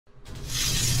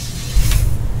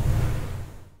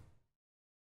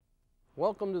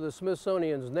Welcome to the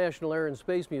Smithsonian's National Air and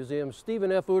Space Museum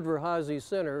Stephen F. Uvdar-Hazy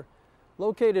Center,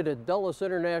 located at Dulles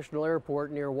International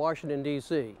Airport near Washington,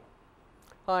 D.C.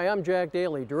 Hi, I'm Jack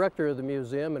Daly, director of the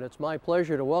museum, and it's my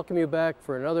pleasure to welcome you back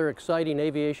for another exciting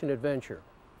aviation adventure.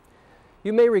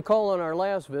 You may recall on our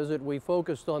last visit we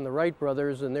focused on the Wright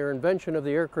brothers and their invention of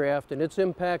the aircraft and its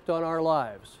impact on our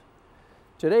lives.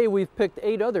 Today we've picked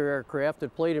 8 other aircraft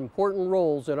that played important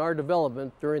roles in our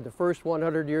development during the first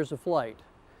 100 years of flight.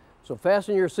 So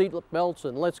fasten your seat belts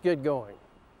and let's get going.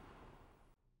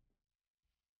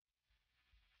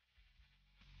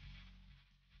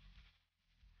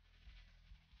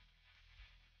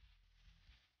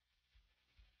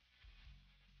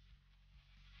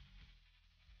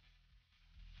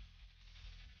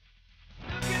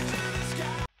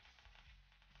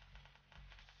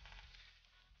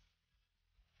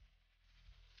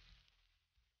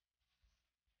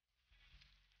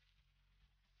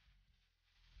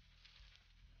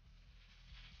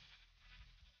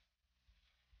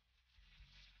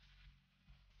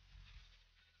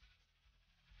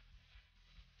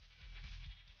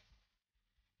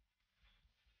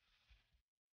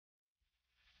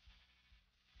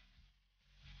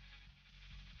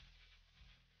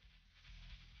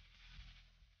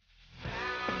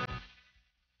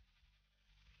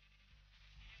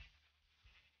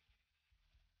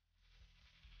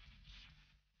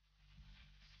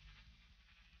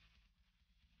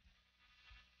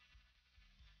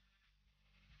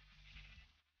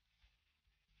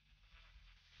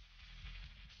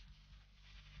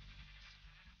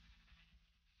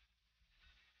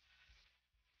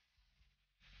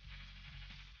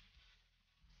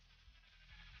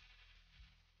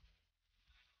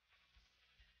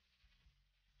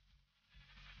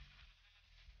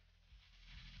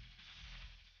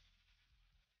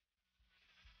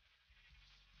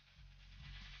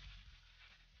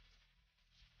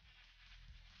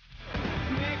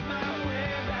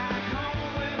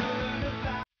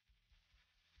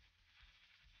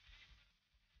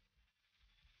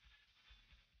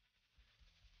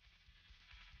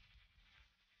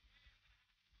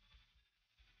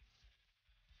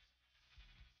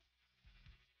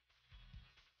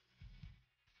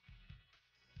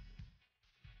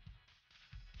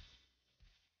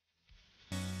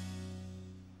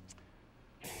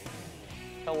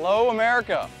 Hello,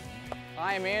 America.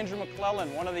 I am Andrew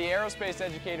McClellan, one of the aerospace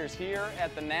educators here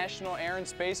at the National Air and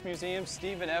Space Museum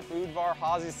Stephen F.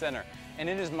 Uvdar-Hazy Center. And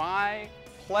it is my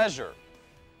pleasure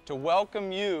to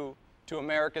welcome you to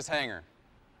America's hangar.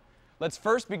 Let's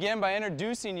first begin by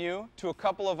introducing you to a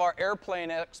couple of our airplane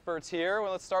experts here.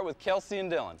 Well, let's start with Kelsey and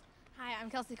Dylan. Hi, I'm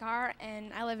Kelsey Carr,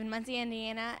 and I live in Muncie,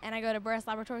 Indiana, and I go to Burris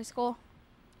Laboratory School.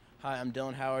 Hi, I'm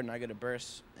Dylan Howard, and I go to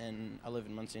Burris, and I live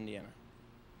in Muncie, Indiana.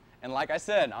 And like I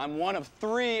said, I'm one of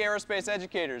 3 aerospace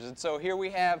educators, and so here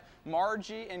we have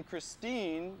Margie and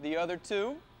Christine, the other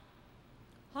 2.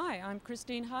 Hi, I'm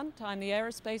Christine Hunt. I'm the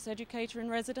aerospace educator in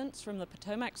residence from the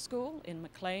Potomac School in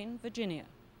McLean, Virginia.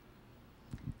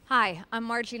 Hi, I'm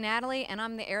Margie Natalie, and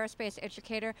I'm the aerospace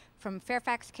educator from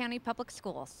Fairfax County Public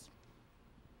Schools.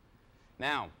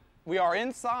 Now, we are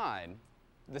inside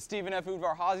the Stephen F.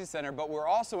 Uvdar-Hazy Center, but we're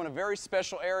also in a very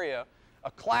special area,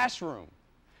 a classroom.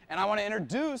 And I want to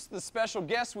introduce the special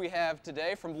guests we have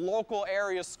today from local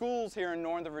area schools here in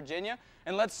Northern Virginia.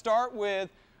 And let's start with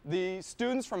the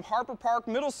students from Harper Park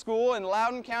Middle School in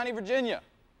Loudoun County, Virginia.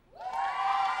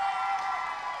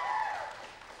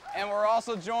 And we're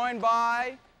also joined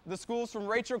by the schools from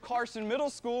Rachel Clarkson Middle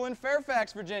School in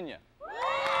Fairfax, Virginia.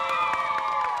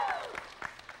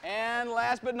 And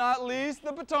last but not least,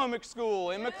 the Potomac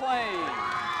School in McLean.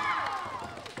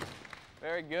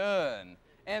 Very good.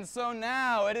 And so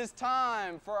now it is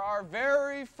time for our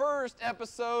very first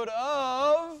episode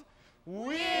of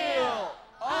Wheel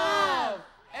of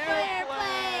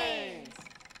Airplanes.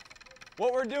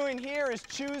 What we're doing here is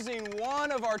choosing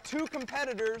one of our 2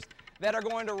 competitors that are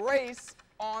going to race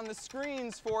on the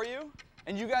screens for you.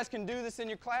 And you guys can do this in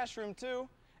your classroom too.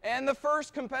 And the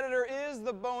first competitor is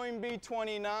the Boeing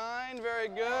B-29. Very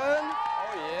good.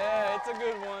 Oh yeah, it's a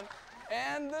good one.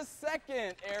 And the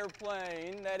second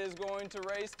airplane that is going to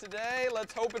race today,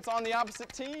 let's hope it's on the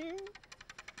opposite team.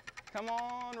 Come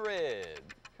on, red.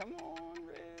 Come on,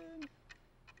 red.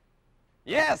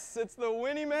 Yes, it's the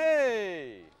Winnie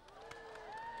Mae.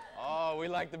 Oh, we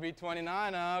like the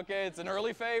B-29. Okay, it's an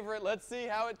early favorite. Let's see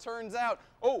how it turns out.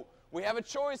 Oh, we have a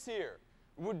choice here.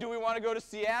 Do we want to go to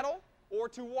Seattle or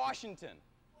to Washington?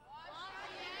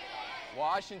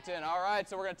 Washington. All right,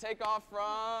 so we're going to take off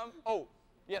from,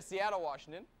 Seattle,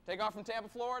 Washington. Take off from Tampa,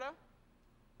 Florida.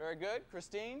 Very good.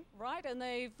 Christine? Right, and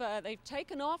they've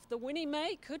taken off. The Winnie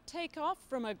Mae could take off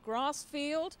from a grass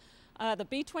field. The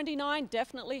B-29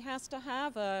 definitely has to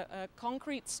have a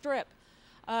concrete strip.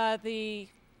 The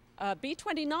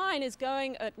B-29 is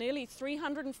going at nearly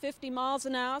 350 miles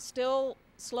an hour, still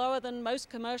slower than most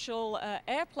commercial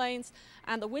airplanes,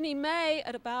 and the Winnie Mae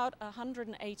at about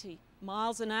 180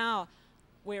 miles an hour.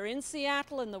 We're in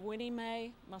Seattle, and the Winnie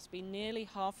Mae must be nearly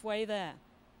halfway there.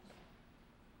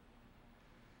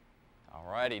 All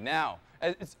righty, now,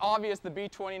 it's obvious the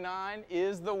B-29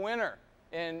 is the winner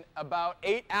in about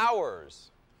 8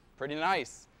 hours. Pretty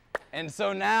nice. And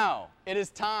so now, it is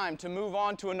time to move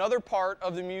on to another part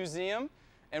of the museum,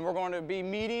 and we're going to be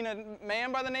meeting a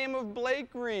man by the name of Blake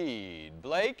Reed.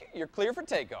 Blake, you're clear for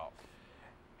takeoff.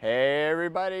 Hey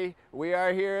everybody, we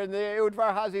are here in the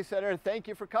Uvdar-Hazy Center. Thank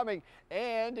you for coming.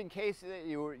 And in case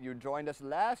you joined us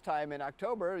last time in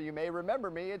October, you may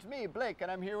remember me. It's me, Blake, and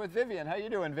I'm here with Vivian. How you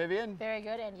doing, Vivian? Very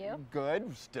good, and you?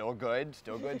 Good, still good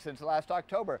since last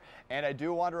October. And I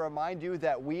do want to remind you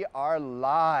that we are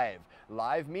live.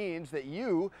 Live means that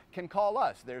you can call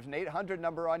us. There's an 800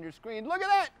 number on your screen. Look at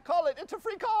that, call it, it's a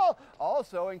free call.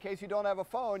 Also, in case you don't have a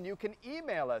phone, you can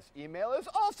email us. Email is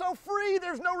also free,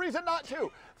 there's no reason not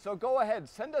to. So go ahead,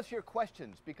 send us your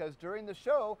questions, because during the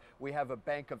show, we have a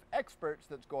bank of experts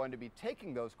that's going to be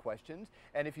taking those questions.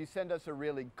 And if you send us a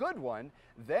really good one,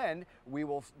 then we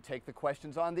will take the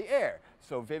questions on the air.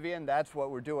 So Vivian, that's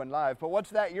what we're doing live. But what's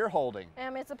that you're holding?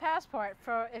 It's a passport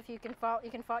for if you can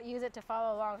use it to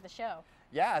follow along with the show.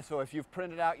 Yeah, so if you've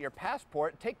printed out your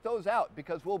passport, take those out,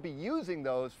 because we'll be using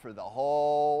those for the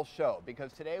whole show.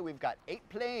 Because today we've got 8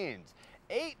 planes.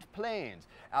 8 planes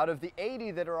out of the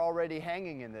 80 that are already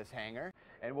hanging in this hangar,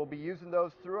 and we'll be using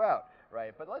those throughout,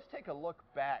 right? But let's take a look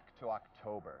back to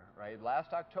October, right?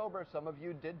 Last October, some of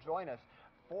you did join us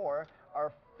for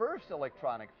our first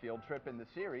electronic field trip in the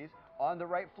series on the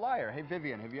Wright Flyer. Hey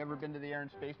Vivian, have you ever been to the Air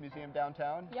and Space Museum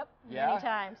downtown? Yep, yeah? many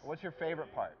times. What's your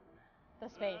favorite part? The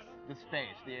space. The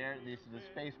space, the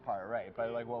space part, right?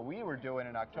 But like what we were doing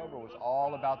in October was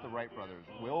all about the Wright brothers,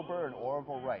 Wilbur and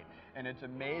Orville Wright. And it's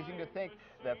amazing to think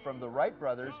that from the Wright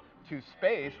brothers to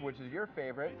space, which is your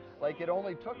favorite, like it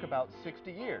only took about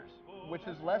 60 years, which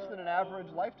is less than an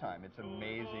average lifetime. It's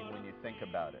amazing when you think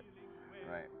about it,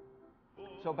 right?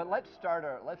 So, but let's start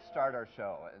our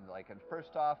show, and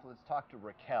first off, let's talk to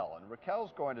Raquel, and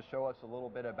Raquel's going to show us a little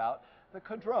bit about the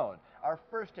Quadrone, our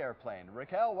first airplane.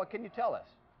 Raquel, what can you tell us?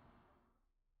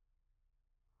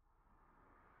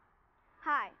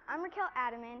 Hi, I'm Raquel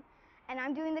Adaman, and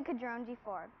I'm doing the Quadrone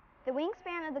G4. The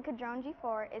wingspan of the Quadrone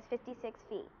G4 is 56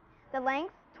 feet, the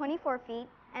length 24 feet,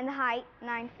 and the height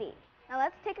 9 feet. Now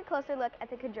let's take a closer look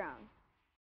at the Quadrone.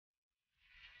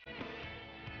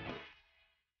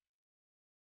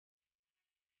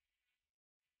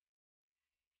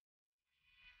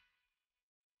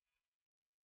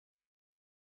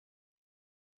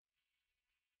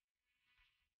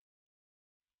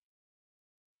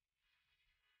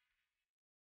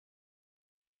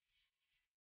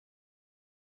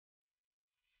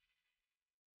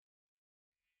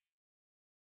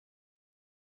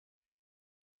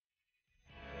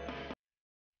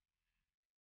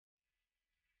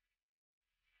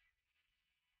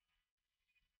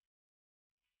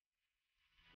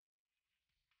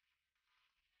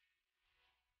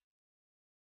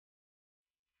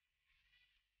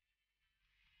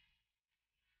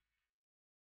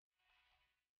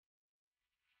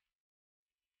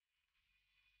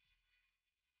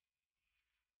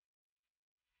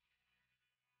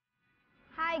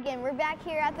 Hi again, we're back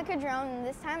here at the Quadrone, and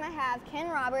this time I have Ken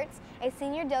Roberts, a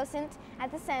senior docent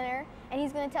at the center, and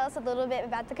he's going to tell us a little bit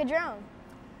about the Quadrone.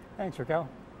 Thanks, Raquel.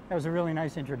 That was a really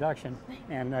nice introduction,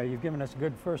 and you've given us a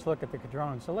good first look at the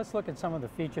Quadrone. So let's look at some of the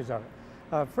features of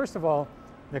it. First of all,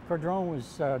 the Quadrone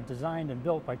was designed and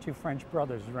built by 2 French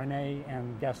brothers, René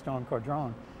and Gaston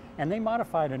Quadrone, and they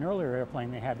modified an earlier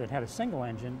airplane they had that had a single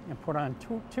engine and put on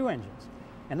two engines.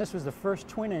 And this was the first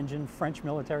twin-engine French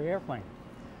military airplane.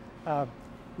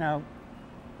 Now,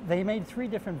 they made 3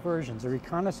 different versions, a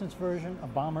reconnaissance version, a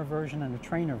bomber version, and a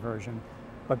trainer version.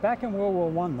 But back in World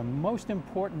War I, the most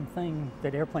important thing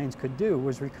that airplanes could do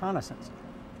was reconnaissance.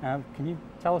 Can you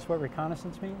tell us what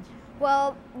reconnaissance means?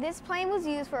 Well, this plane was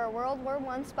used for a World War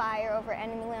I spy over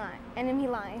enemy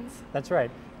lines. That's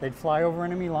right. They'd fly over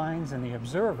enemy lines, and the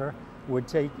observer would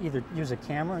either use a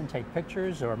camera and take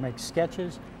pictures or make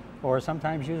sketches, or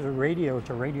sometimes use a radio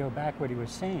to radio back what he was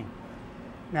seeing.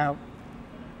 Now,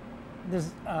 the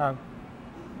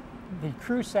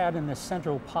crew sat in this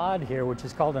central pod here, which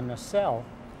is called a nacelle,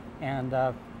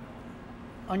 and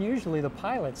unusually the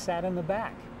pilot sat in the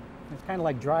back. It's kind of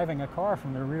like driving a car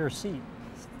from the rear seat.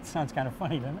 sounds kind of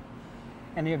funny, doesn't it?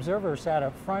 And the observer sat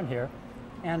up front here,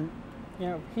 and you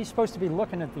know, he's supposed to be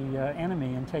looking at the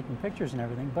enemy and taking pictures and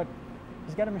everything, but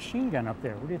he's got a machine gun up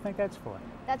there. What do you think that's for?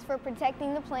 That's for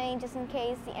protecting the plane just in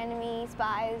case the enemy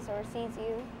spies or sees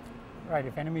you. Right,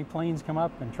 if enemy planes come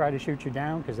up and try to shoot you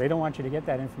down because they don't want you to get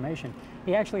that information.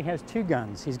 He actually has two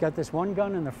guns. He's got this one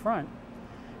gun in the front,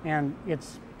 and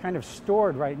it's kind of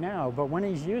stored right now, but when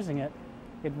he's using it,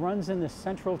 it runs in this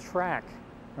central track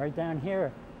right down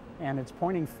here, and it's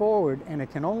pointing forward, and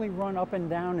it can only run up and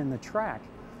down in the track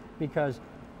because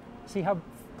see how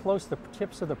close the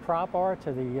tips of the prop are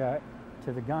to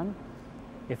the gun?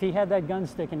 If he had that gun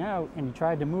sticking out and he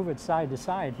tried to move it side to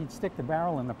side, he'd stick the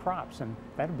barrel in the props, and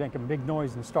that would make a big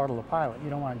noise and startle the pilot. You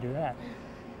don't want to do that.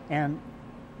 And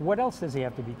what else does he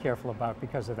have to be careful about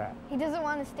because of that? He doesn't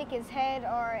want to stick his head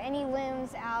or any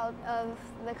limbs out of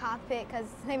the cockpit because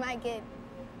he might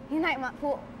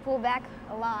pull back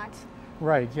a lot.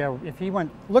 Right, yeah. If he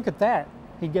went, look at that,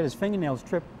 he'd get his fingernails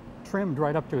trimmed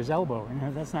right up to his elbow,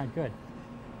 and that's not good.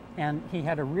 And he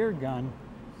had a rear gun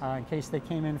in case they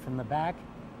came in from the back,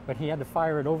 but he had to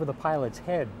fire it over the pilot's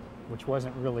head, which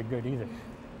wasn't really good either.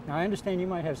 Now, I understand you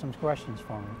might have some questions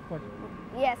for me. What?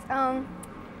 Yes.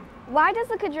 Why does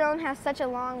the Cadrone have such a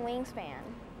long wingspan?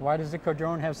 Why does the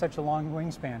Cadrone have such a long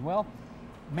wingspan? Well,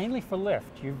 mainly for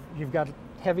lift. You've got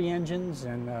heavy engines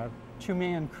and a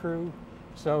two-man crew,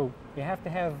 so you have to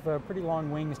have pretty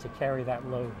long wings to carry that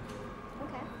load.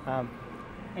 Okay.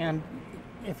 And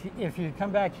if you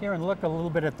come back here and look a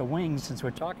little bit at the wings, since we're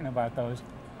talking about those,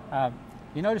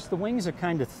 you notice the wings are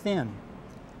kind of thin,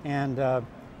 and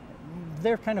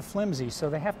they're kind of flimsy, so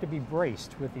they have to be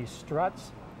braced with these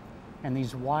struts and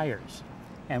these wires.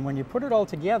 And when you put it all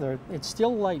together, it's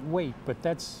still lightweight, but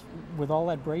that's, with all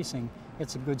that bracing,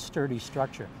 it's a good sturdy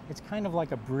structure. It's kind of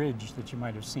like a bridge that you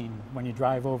might have seen when you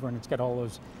drive over and it's got all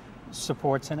those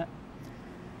supports in it.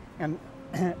 And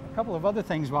a couple of other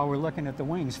things while we're looking at the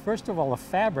wings. First of all, the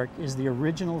fabric is the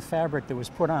original fabric that was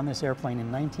put on this airplane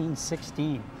in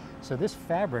 1916. So this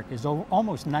fabric is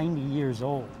almost 90 years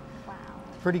old. Wow.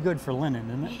 Pretty good for linen,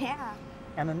 isn't it? Yeah.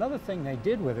 And another thing they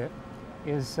did with it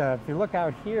is, if you look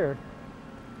out here,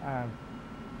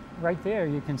 right there,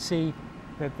 you can see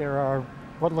that there are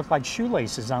what look like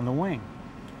shoelaces on the wing.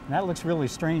 And that looks really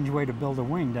strange way to build a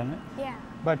wing, doesn't it? Yeah.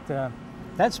 But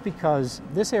that's because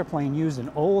this airplane used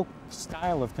an old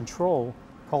style of control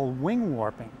called wing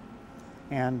warping.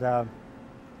 And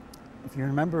if you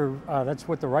remember, that's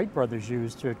what the Wright brothers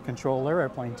used to control their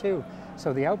airplane too.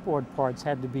 So the outboard parts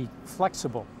had to be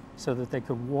flexible so that they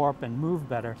could warp and move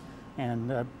better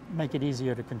and make it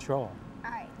easier to control.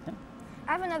 All right. Yeah.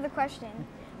 I have another question.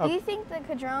 Do you think the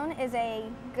Cadrone is a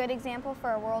good example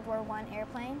for a World War I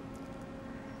airplane?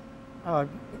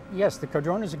 Yes, the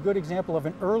Cadrone is a good example of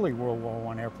an early World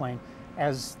War I airplane.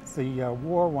 As the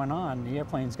war went on, the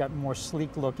airplanes got more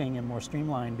sleek looking and more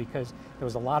streamlined because there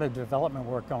was a lot of development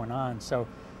work going on. So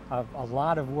a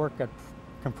lot of work got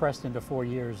compressed into 4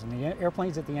 years, and the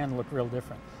airplanes at the end look real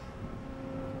different.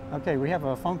 Okay, we have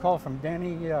a phone call from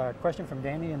Danny, question from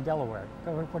Danny in Delaware.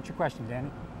 What's your question, Danny?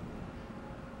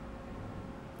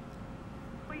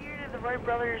 What year did the Wright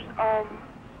brothers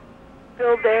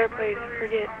build the airplane? I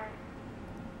forget.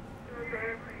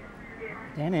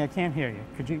 Danny, I can't hear you.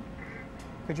 Could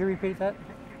you repeat that?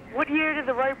 What year did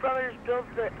the Wright brothers build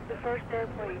the first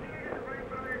airplane?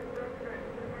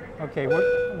 Okay,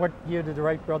 what year did the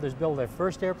Wright brothers build their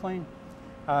first airplane?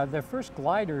 Their first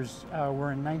gliders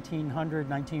were in 1900,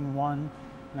 1901,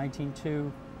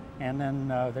 1902, and then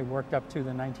they worked up to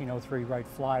the 1903 Wright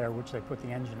Flyer, which they put the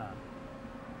engine on.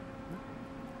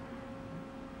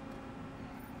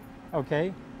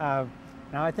 Okay,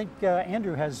 now I think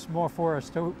Andrew has more for us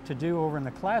to do over in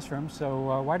the classroom,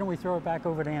 so why don't we throw it back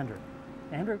over to Andrew.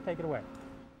 Andrew, take it away.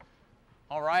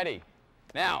 All righty.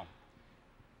 Now,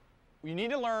 you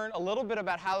need to learn a little bit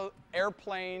about how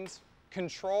airplanes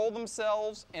control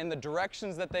themselves and the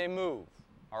directions that they move,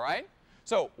 all right?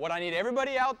 So what I need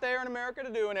everybody out there in America to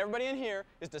do, and everybody in here,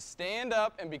 is to stand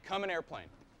up and become an airplane,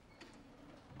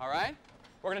 all right?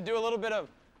 We're going to do a little bit of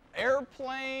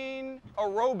airplane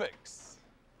aerobics,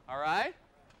 all right?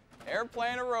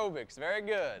 Airplane aerobics, very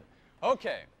good.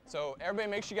 Okay, so everybody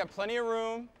make sure you got plenty of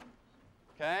room,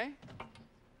 okay?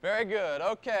 Very good,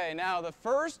 okay, now the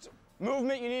first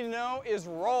movement you need to know is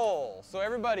roll. So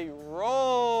everybody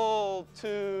roll,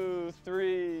 2,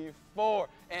 3, 4,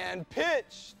 and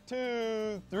pitch,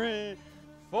 2, 3,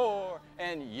 4,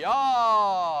 and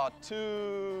yaw,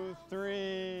 2,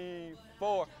 3,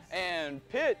 4, and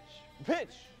pitch,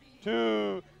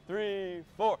 2, 3,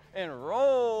 4, and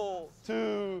roll,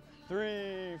 2,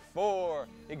 3, 4.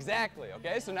 Exactly,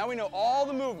 okay? So now we know all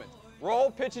the movements.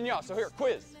 Roll, pitch, and yaw. So here,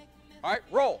 quiz. All right,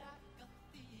 roll.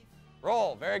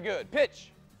 Roll, very good.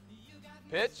 Pitch.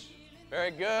 Pitch, very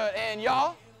good. And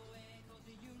yaw.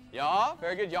 Yaw,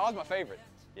 very good. Yaw is my favorite.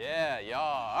 Yeah,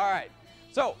 yaw. All right.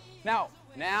 So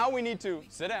now we need to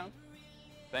sit down.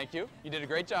 Thank you. You did a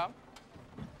great job.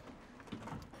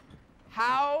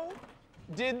 How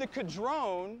did the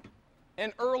Cadrone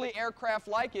and early aircraft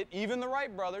like it, even the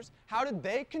Wright brothers, how did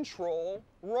they control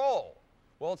roll?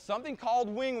 Well, it's something called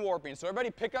wing warping. So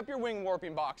everybody pick up your wing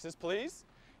warping boxes, please.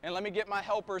 And let me get my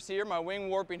helpers here, my wing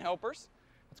warping helpers.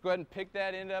 Let's go ahead and pick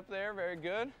that end up there. Very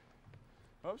good.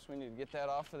 Oops, we need to get that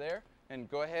off of there. And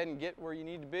go ahead and get where you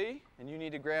need to be. And you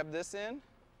need to grab this end.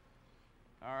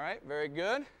 All right, very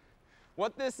good.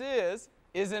 What this is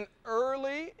an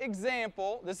early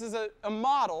example. This is a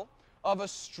model of a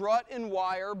strut and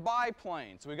wire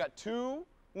biplane. So we've got two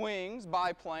wings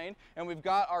biplane, and we've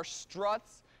got our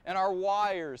struts and our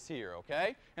wires here,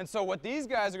 okay? And so what these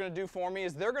guys are going to do for me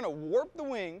is they're going to warp the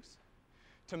wings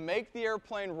to make the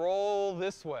airplane roll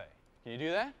this way. Can you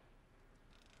do that?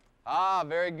 Ah,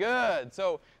 very good.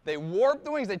 So they warp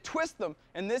the wings, they twist them,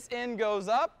 and this end goes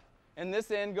up, and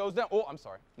this end goes down. Oh, I'm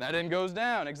sorry. That end goes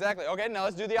down, exactly. Okay, now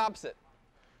let's do the opposite.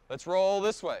 Let's roll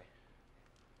this way.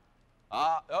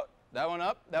 Oh, that one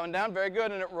up, that one down, very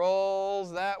good, and it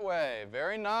rolls that way.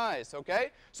 Very nice,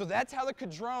 okay? So that's how the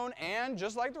Cadrone, and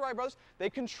just like the Wright brothers, they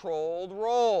controlled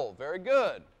roll. Very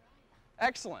good.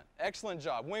 Excellent, excellent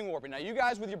job. Wing warping. Now you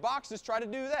guys with your boxes try to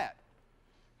do that.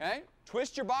 Okay?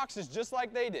 Twist your boxes just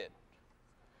like they did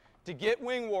to get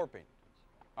wing warping.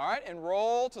 All right, and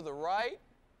roll to the right,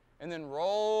 and then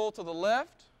roll to the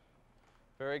left.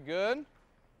 Very good.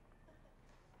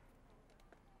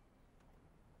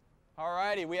 All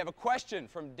righty, we have a question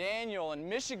from Daniel in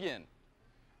Michigan.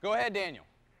 Go ahead, Daniel.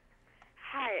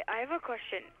 Hi, I have a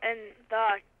question. In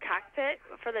the cockpit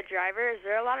for the driver, is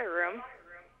there a lot of room?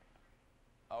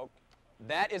 Oh,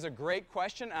 that is a great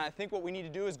question, and I think what we need to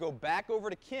do is go back over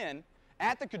to Ken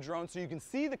at the Cadrone so you can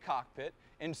see the cockpit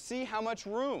and see how much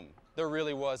room there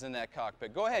really was in that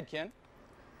cockpit. Go ahead, Ken.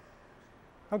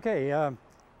 Okay,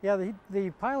 yeah, the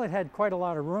pilot had quite a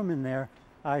lot of room in there.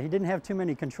 He didn't have too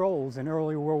many controls. In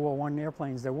early World War I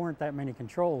airplanes, there weren't that many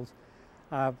controls.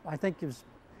 I think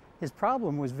his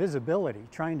problem was visibility,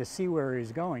 trying to see where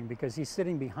he's going, because he's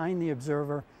sitting behind the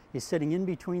observer, he's sitting in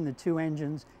between the two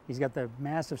engines, he's got the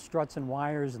massive struts and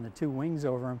wires and the two wings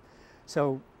over him.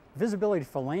 So visibility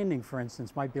for landing, for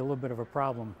instance, might be a little bit of a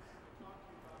problem.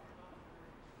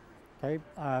 Okay,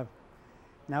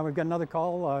 now we've got another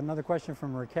call, another question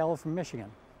from Raquel from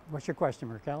Michigan. What's your question,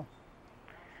 Raquel?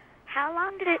 How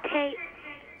long did it take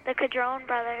the Cadrone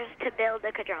brothers to build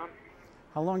the Cadrone?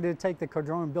 How long did it take the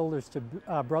Cadrone brothers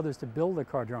to build the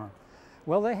Cadrone?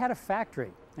 Well, they had a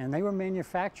factory, and they were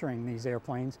manufacturing these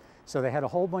airplanes, so they had a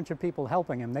whole bunch of people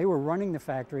helping them. They were running the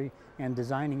factory and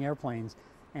designing airplanes,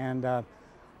 and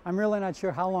I'm really not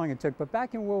sure how long it took, but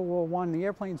back in World War I, the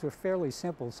airplanes were fairly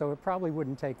simple, so it probably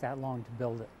wouldn't take that long to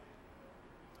build it.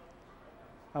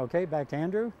 Okay, back to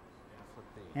Andrew.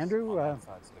 Andrew,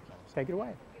 take it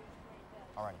away.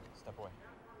 All right, step away.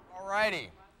 All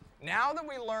righty. Now that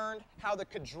we learned how the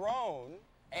Cadrone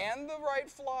and the Wright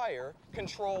Flyer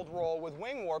controlled roll with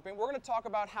wing warping, we're going to talk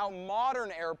about how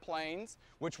modern airplanes,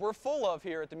 which we're full of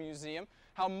here at the museum,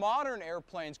 how modern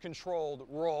airplanes controlled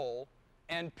roll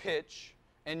and pitch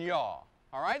and yaw.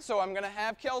 All right, so I'm going to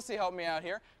have Kelsey help me out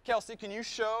here. Kelsey, can you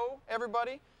show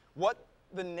everybody what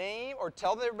the name, or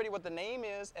tell everybody what the name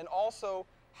is, and also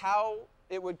how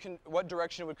it would, what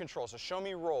direction it would control. So show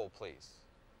me roll, please.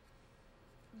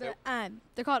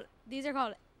 These are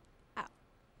called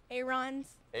ailerons.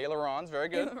 Ailerons, very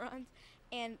good. Ailerons,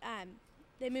 and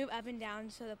they move up and down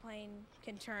so the plane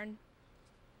can turn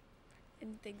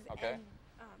and things. Okay. And,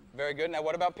 very good. Now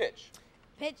what about pitch?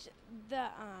 Pitch, the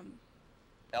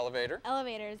elevators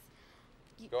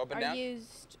go up and down? Are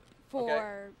used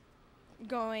for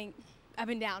going up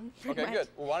and down. Okay, good.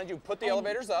 Well, why don't you put the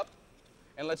elevators up,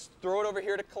 and let's throw it over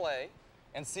here to Clay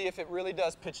and see if it really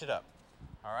does pitch it up.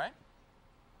 All right?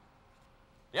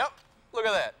 Yep, look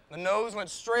at that. The nose went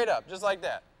straight up, just like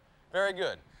that. Very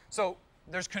good. So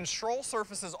there's control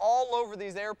surfaces all over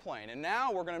these airplanes, and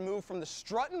now we're going to move from the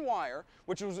strut and wire,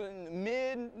 which was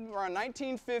in around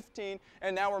 1915,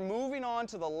 and now we're moving on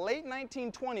to the late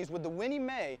 1920s with the Winnie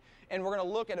Mae, and we're going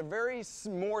to look at a very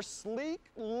more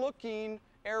sleek-looking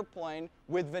airplane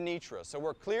with Venitra. So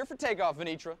we're clear for takeoff,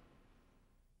 Venitra.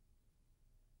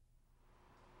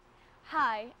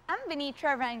 Hi, I'm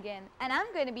Venitra Rangan, and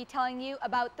I'm going to be telling you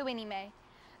about the Winnie Mae.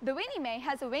 The Winnie Mae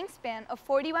has a wingspan of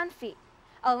 41 feet,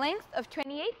 a length of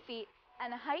 28 feet,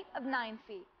 and a height of 9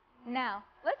 feet. Now,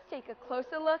 let's take a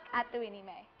closer look at the Winnie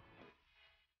Mae.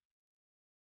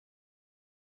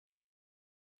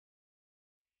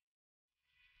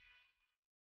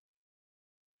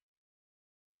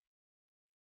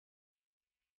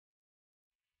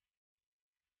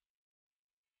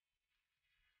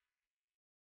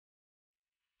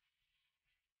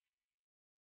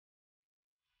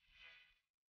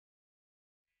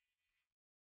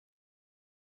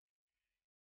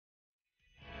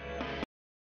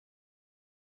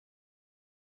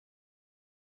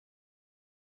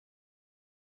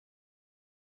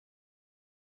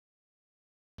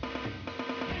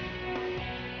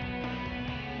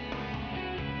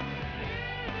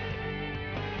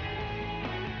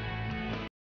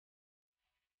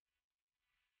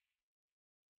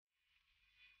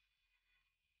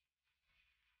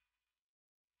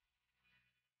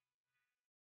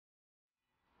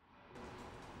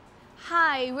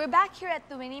 Hi, we're back here at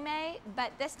the Winnie Mae,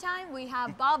 but this time we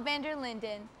have Bob Vander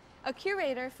Linden, a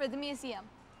curator for the museum.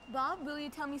 Bob, will you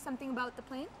tell me something about the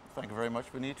plane? Thank you very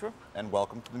much, Venitra, and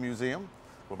welcome to the museum.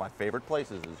 One of my favorite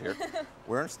places is here.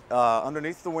 We're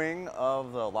underneath the wing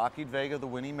of the Lockheed Vega, the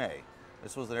Winnie Mae.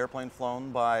 This was an airplane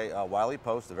flown by Wiley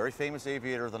Post, a very famous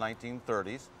aviator of the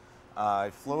 1930s.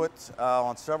 I flew it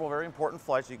on several very important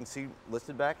flights. You can see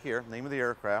listed back here, name of the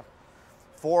aircraft.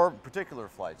 4 particular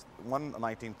flights. One, a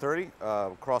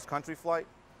 1930 cross-country flight,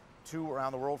 2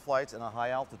 around-the-world flights, and a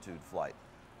high-altitude flight.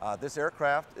 This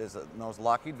aircraft is known as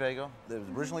Lockheed Vega. It was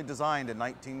originally designed in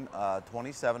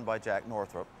 1927 by Jack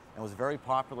Northrop and was very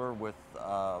popular with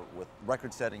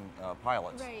record-setting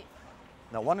pilots. Right.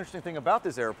 Now, one interesting thing about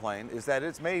this airplane is that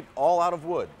it's made all out of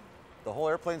wood. The whole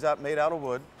airplane's made out of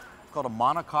wood. It's called a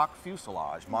monocoque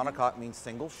fuselage. Monocoque means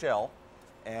single shell,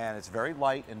 and it's very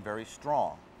light and very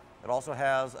strong. It also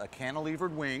has a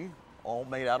cantilevered wing, all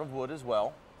made out of wood as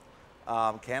well.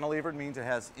 Cantilevered means it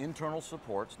has internal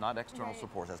supports, not external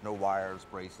supports. It has no wires,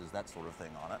 braces, that sort of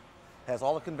thing on it. It has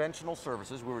all the conventional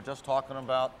services. We were just talking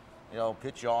about, you know,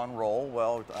 pitch, yaw, and roll.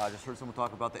 Well, I just heard someone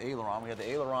talk about the aileron. We have the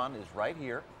aileron is right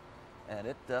here, and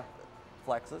it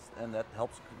flexes, and that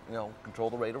helps, you know,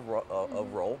 control the rate of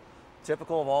roll.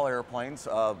 Typical of all airplanes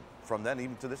from then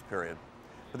even to this period.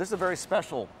 But this is a very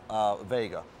special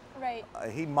Vega. Right.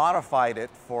 He modified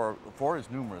it for his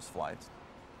numerous flights.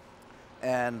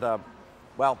 And,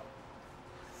 well,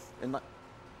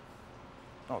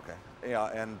 okay, yeah,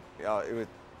 and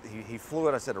he flew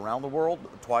it, I said, around the world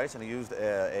twice, and he used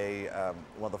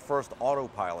one of the first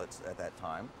autopilots at that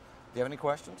time. Do you have any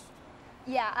questions?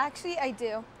 Yeah, actually I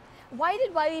do. Why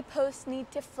did Wiley Post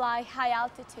need to fly high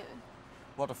altitude?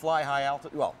 Well, to fly high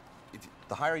altitude, well,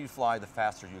 the higher you fly, the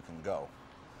faster you can go.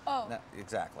 Oh. Now,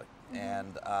 exactly.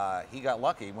 And he got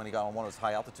lucky when he got on one of his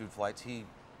high altitude flights. He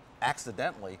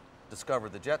accidentally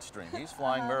discovered the jet stream. He's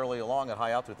flying merrily along at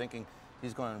high altitude thinking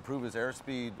he's going to improve his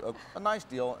airspeed, a nice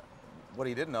deal. What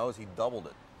he didn't know is he doubled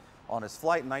it. On his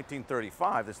flight in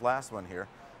 1935, this last one here,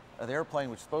 the airplane,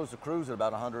 which was supposed to cruise at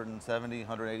about 170,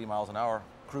 180 miles an hour,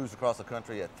 cruised across the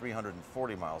country at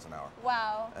 340 miles an hour.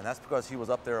 Wow. And that's because he was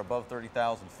up there above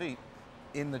 30,000 feet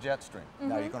in the jet stream.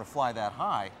 Now, you're going to fly that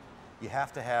high, you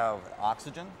have to have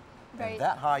oxygen. Right. And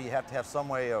that high, you have to have some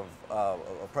way of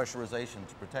pressurization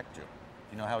to protect you. Do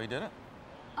you know how he did it?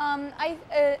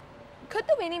 Could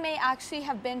the Winnie Mae actually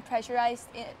have been pressurized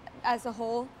as a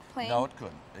whole plane? No, it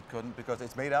couldn't. It couldn't because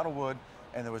it's made out of wood,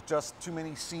 and there was just too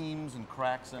many seams and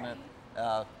cracks in it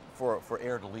for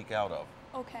air to leak out of.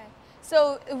 Okay.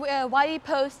 So Wiley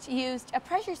Post used a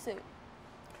pressure suit,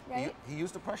 right? He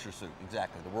used a pressure suit,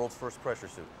 exactly. The world's first pressure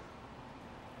suit.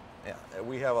 Yeah.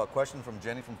 We have a question from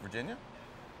Jenny from Virginia.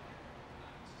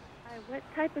 Hi, what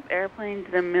type of airplane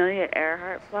did Amelia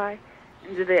Earhart fly,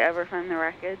 and did they ever find the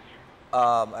wreckage?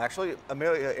 Actually,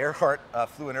 Amelia Earhart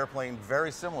flew an airplane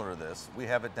very similar to this. We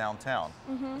have it downtown.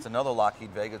 It's another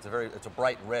Lockheed Vega. It's a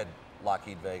bright red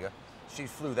Lockheed Vega. She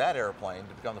flew that airplane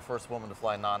to become the first woman to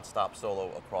fly non-stop solo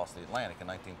across the Atlantic in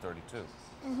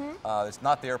 1932. It's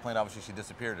not the airplane, obviously, she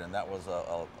disappeared in. That was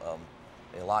a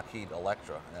Lockheed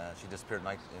Electra. She disappeared in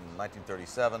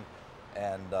 1937,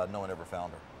 and no one ever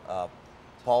found her.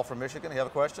 Paul from Michigan, you have a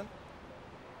question?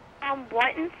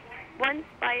 What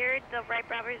inspired the Wright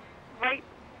brothers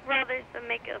to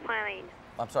make a plane?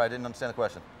 I'm sorry, I didn't understand the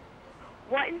question.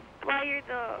 What inspired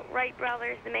the Wright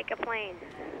brothers to make a plane?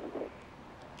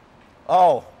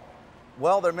 Oh,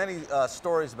 well, there are many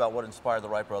stories about what inspired the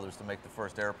Wright brothers to make the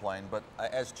first airplane, but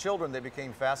as children, they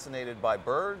became fascinated by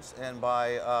birds and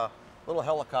by little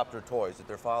helicopter toys that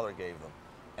their father gave them.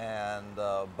 And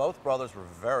both brothers were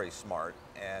very smart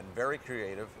and very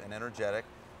creative and energetic.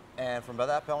 And from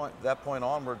that point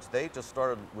onwards, they just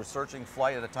started researching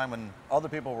flight at a time when other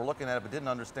people were looking at it but didn't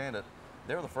understand it.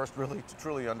 They were the first really to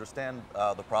truly understand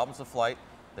the problems of flight.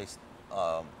 They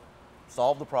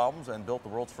solved the problems and built the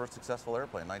world's first successful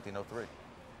airplane in 1903.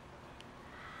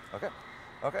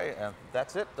 Okay, and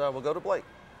that's it. We'll go to Blake.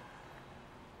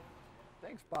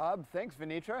 Thanks, Bob. Thanks,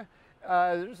 Venitra.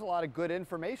 There's a lot of good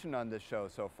information on this show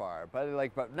so far,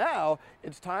 but now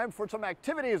it's time for some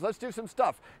activities. Let's do some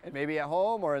stuff. And maybe at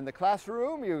home or in the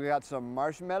classroom, you got some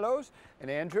marshmallows.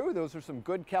 And Andrew, those are some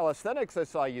good calisthenics I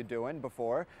saw you doing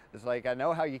before. It's like, I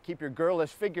know how you keep your girlish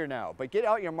figure now, but get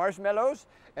out your marshmallows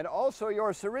and also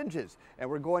your syringes. And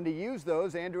we're going to use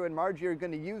those. Andrew and Margie are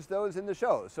going to use those in the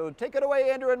show. So take it away,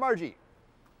 Andrew and Margie.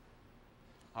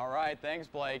 All right, thanks,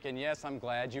 Blake. And yes, I'm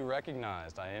glad you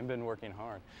recognized. I have been working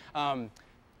hard.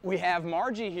 We have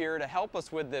Margie here to help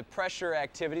us with the pressure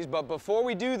activities, but before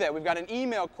we do that, we've got an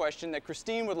email question that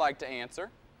Christine would like to answer.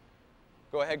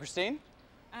 Go ahead, Christine.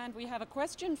 And we have a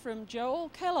question from Joel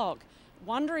Kellogg,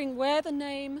 wondering where the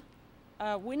name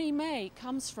Winnie Mae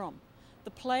comes from.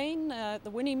 The plane, the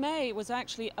Winnie Mae, was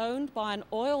actually owned by an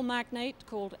oil magnate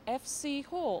called F.C.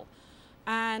 Hall,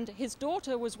 and his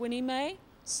daughter was Winnie Mae,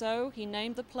 so he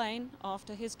named the plane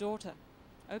after his daughter.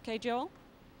 Okay, Joel?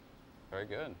 Very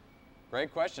good.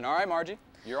 Great question. All right, Margie,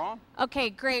 you're on. Okay,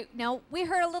 great. Now, we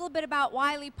heard a little bit about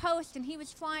Wiley Post, and he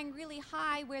was flying really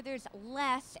high where there's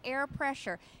less air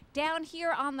pressure. Down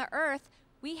here on the Earth,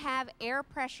 we have air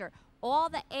pressure. All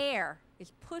the air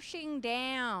is pushing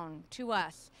down to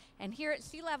us. And here at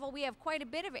sea level, we have quite a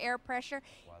bit of air pressure.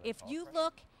 If you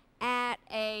look at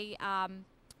a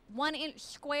 1-inch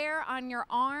square on your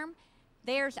arm,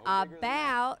 there's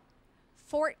about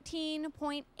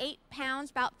 14.8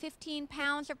 pounds, about 15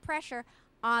 pounds of pressure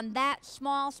on that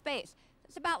small space.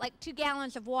 It's about like 2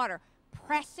 gallons of water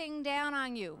pressing down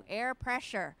on you, air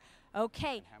pressure.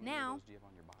 Okay, now,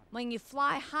 when you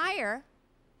fly higher,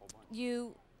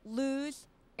 you lose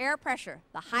air pressure.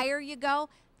 The higher you go,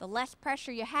 the less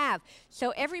pressure you have. So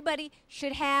everybody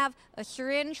should have a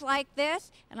syringe like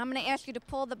this, and I'm going to ask you to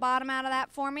pull the bottom out of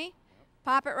that for me.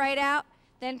 Pop it right out.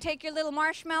 Then take your little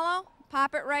marshmallow,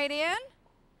 pop it right in,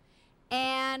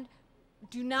 and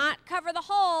do not cover the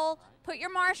hole. Put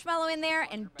your marshmallow in there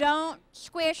and don't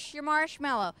squish your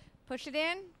marshmallow. Push it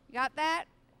in. You got that?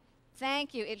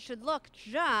 Thank you. It should look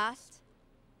just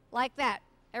like that.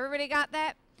 Everybody got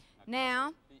that?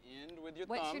 Now,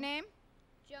 what's your name?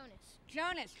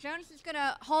 Jonas. Jonas is going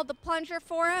to hold the plunger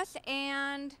for us,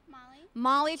 and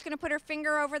Molly's going to put her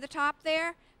finger over the top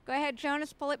there. Go ahead,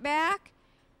 Jonas, pull it back.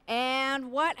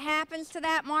 And what happens to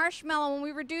that marshmallow when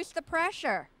we reduce the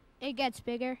pressure? It gets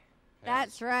bigger.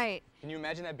 That's right. Can you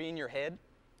imagine that being your head?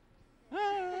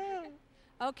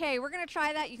 Okay, we're going to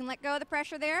try that. You can let go of the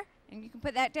pressure there, and you can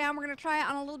put that down. We're going to try it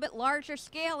on a little bit larger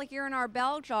scale here in our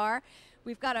bell jar.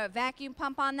 We've got a vacuum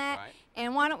pump on that. Right.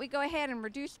 And why don't we go ahead and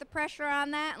reduce the pressure on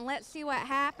that, and let's see what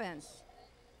happens.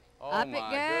 Oh, up it my goes.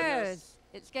 Goodness.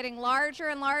 It's getting larger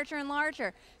and larger and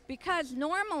larger, because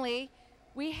normally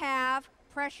we have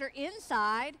pressure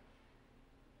inside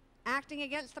acting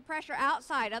against the pressure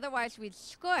outside. Otherwise, we'd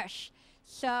squish.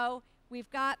 So we've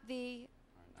got the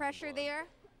pressure there.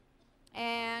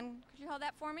 And could you hold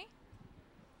that for me?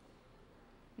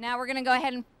 Now we're going to go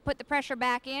ahead and put the pressure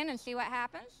back in and see what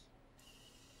happens.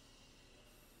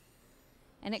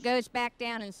 And it goes back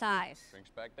down in size. Shrinks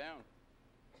back down.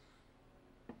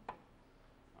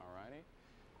 All righty.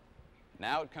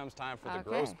 Now it comes time for the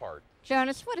gross part.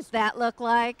 Jonas, what does that look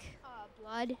like?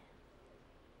 Blood.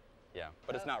 Yeah,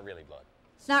 but it's not really blood.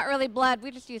 It's not really blood. We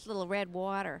just use a little red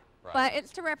water. Right. But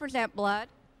it's to represent blood.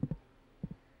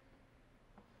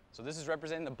 So this is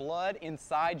representing the blood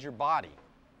inside your body.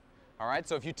 All right,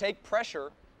 so if you take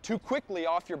pressure too quickly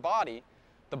off your body,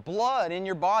 the blood in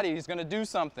your body is going to do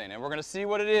something, and we're going to see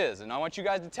what it is. And I want you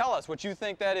guys to tell us what you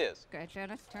think that is. Good,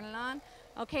 Jonas. Turn it on.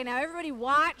 Okay, now everybody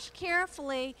watch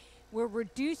carefully. We're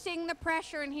reducing the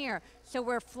pressure in here. So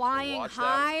we're flying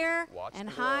higher and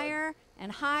higher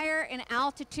and higher in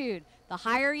altitude. The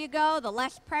higher you go, the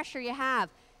less pressure you have.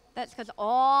 That's because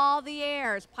all the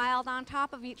air is piled on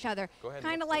top of each other.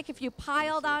 Kind of like if you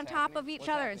piled on top of each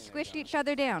other and squished each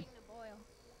other down.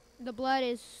 The blood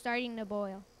is starting to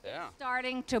boil. Yeah.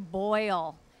 Starting to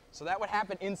boil. So that would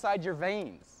happen inside your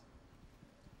veins.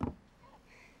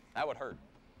 That would hurt.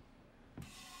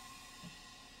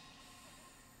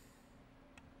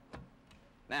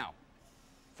 Now,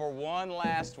 for one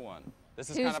last one. This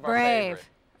is kind of our favorite.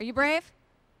 Are you brave?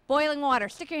 Boiling water.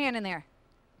 Stick your hand in there.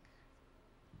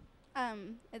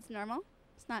 It's normal.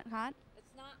 It's not hot.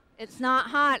 It's not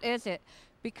hot, is it?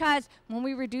 Because when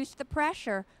we reduce the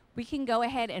pressure, we can go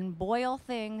ahead and boil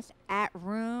things at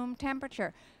room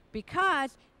temperature.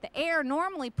 Because the air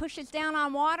normally pushes down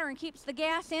on water and keeps the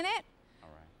gas in it. All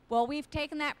right. Well, we've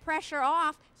taken that pressure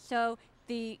off, so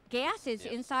the gases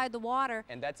inside the water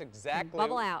and that's exactly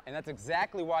bubble out. And that's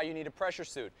exactly why you need a pressure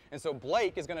suit. And so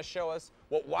Blake is going to show us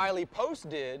what Wiley Post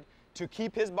did to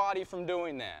keep his body from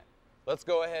doing that. Let's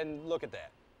go ahead and look at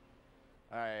that.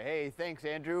 All right, hey, thanks,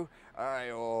 Andrew. All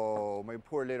right, oh, my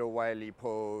poor little Wiley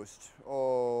Post.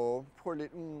 Oh, poor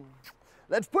little,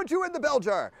 Let's put you in the bell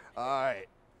jar. All right,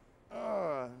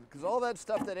 because all that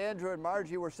stuff that Andrew and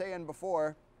Margie were saying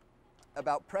before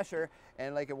about pressure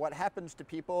and like what happens to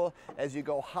people as you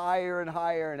go higher and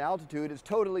higher in altitude is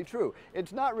totally true.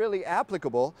 It's not really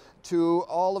applicable to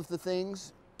all of the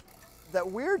things that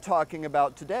we're talking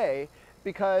about today,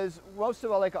 because most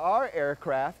of all, like our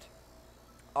aircraft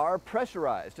are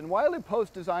pressurized, and Wiley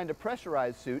Post designed a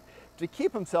pressurized suit to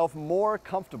keep himself more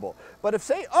comfortable. But if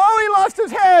say, oh, he lost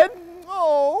his head,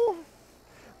 oh,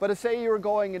 But say you were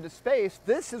going into space,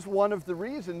 this is one of the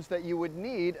reasons that you would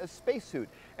need a spacesuit.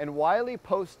 And Wiley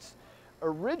Post's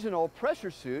original pressure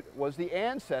suit was the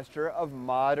ancestor of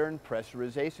modern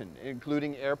pressurization,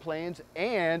 including airplanes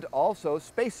and also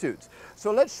spacesuits.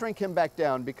 So let's shrink him back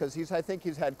down because I think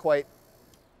he's had quite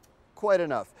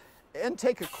enough. And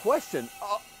take a question.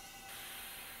 Oh,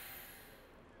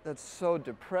 that's so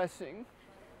depressing.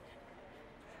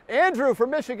 Andrew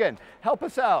from Michigan, help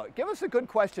us out. Give us a good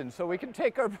question so we can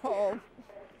take our,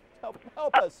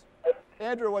 help us.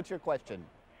 Andrew, what's your question?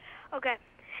 Okay.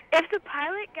 If the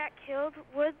pilot got killed,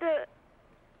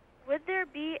 would there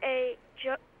be a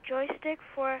joystick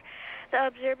for the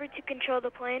observer to control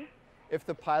the plane? If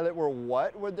the pilot were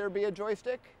what, would there be a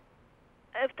joystick?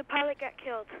 If the pilot got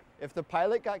killed. If the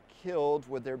pilot got killed,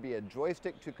 would there be a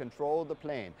joystick to control the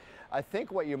plane? I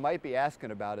think what you might be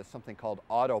asking about is something called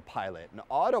autopilot. And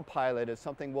autopilot is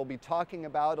something we'll be talking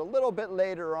about a little bit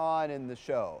later on in the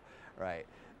show, right?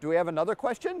 Do we have another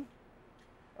question?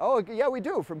 Oh, yeah, we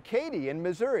do, from Katie in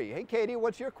Missouri. Hey, Katie,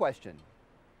 what's your question?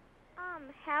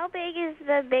 How big is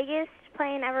the biggest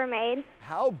plane ever made?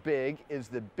 How big is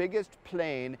the biggest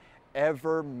plane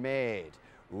ever made?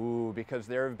 Ooh, because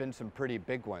there have been some pretty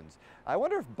big ones. I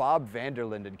wonder if Bob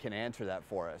Vanderlinden can answer that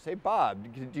for us. Hey, Bob,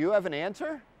 do you have an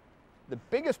answer? The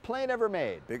biggest plane ever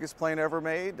made. Biggest plane ever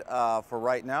made? For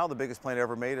right now, the biggest plane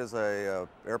ever made is a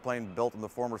airplane built in the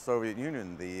former Soviet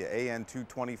Union, the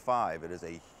AN-225. It is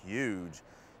a huge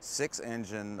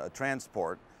 6-engine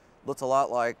transport. Looks a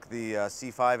lot like the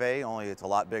C-5A, only it's a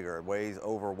lot bigger. It weighs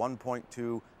over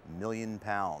 1.2 million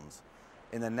pounds.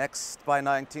 In the next,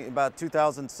 about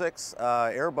 2006,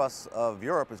 Airbus of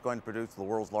Europe is going to produce the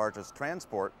world's largest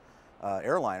transport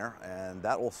airliner, and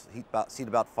that will seat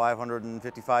about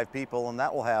 555 people, and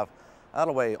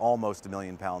that'll weigh almost 1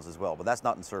 million pounds as well, but that's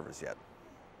not in service yet.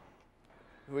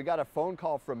 We got a phone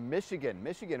call from Michigan.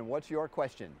 Michigan, what's your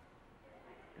question?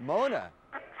 Mona.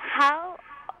 How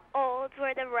old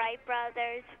were the Wright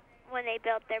brothers when they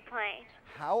built their plane?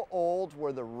 How old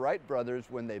were the Wright brothers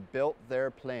when they built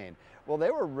their plane? Well,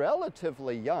 they were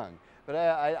relatively young, but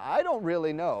I don't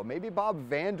really know. Maybe Bob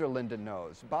Vanderlinden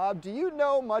knows. Bob, do you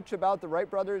know much about the Wright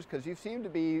brothers? Because you seem to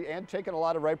be taking a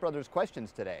lot of Wright brothers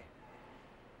questions today.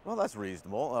 Well, that's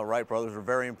reasonable. Wright brothers are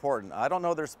very important. I don't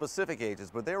know their specific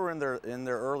ages, but they were in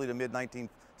their early to mid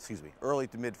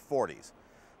 40s.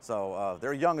 So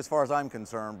they're young as far as I'm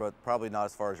concerned, but probably not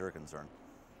as far as you're concerned.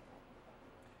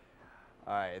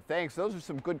 All right, thanks. Those are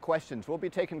some good questions. We'll be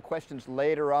taking questions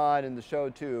later on in the show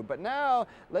too. But now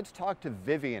let's talk to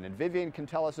Vivian, and Vivian can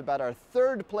tell us about our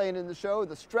third plane in the show,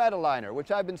 the Stratoliner, which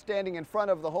I've been standing in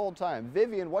front of the whole time.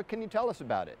 Vivian, what can you tell us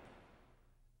about it?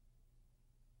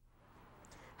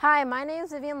 Hi, my name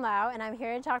is Vivian Lau, and I'm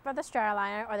here to talk about the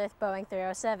Stratoliner, or the Boeing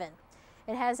 307.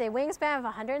 It has a wingspan of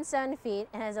 107 feet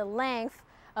and has a length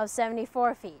of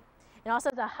 74 feet. It also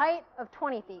has a height of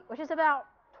 20 feet, which is about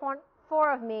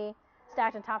 4 of me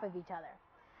stacked on top of each other.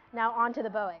 Now on to the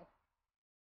Boeing.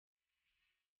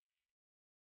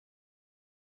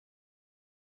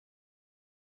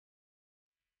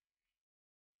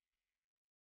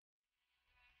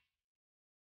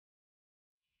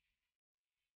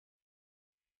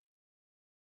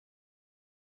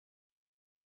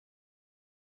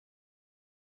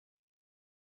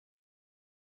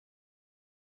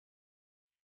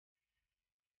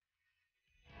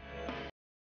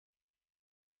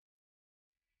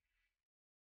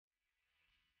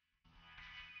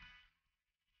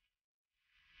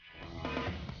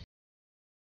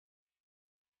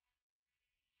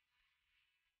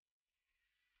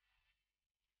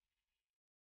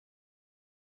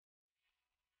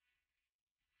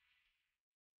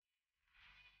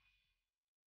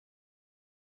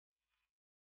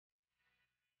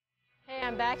 Hey,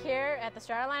 I'm back here at the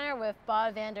Stratoliner with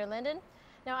Bob Vanderlinden.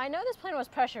 Now, I know this plane was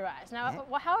pressurized. Now,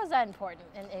 how is that important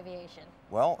in aviation?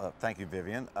 Well, thank you,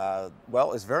 Vivian.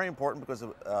 Well, it's very important because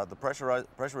the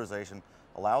pressurization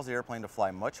allows the airplane to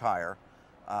fly much higher,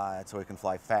 so it can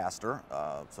fly faster,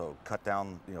 so cut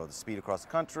down the speed across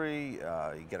the country,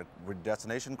 you get a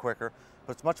destination quicker,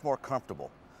 but it's much more comfortable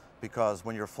because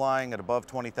when you're flying at above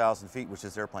 20,000 feet, which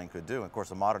this airplane could do, and of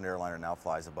course a modern airliner now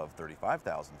flies above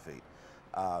 35,000 feet,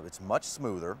 it's much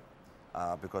smoother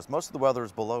because most of the weather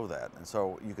is below that, and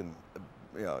so you can,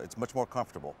 it's much more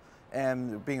comfortable.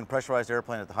 And being a pressurized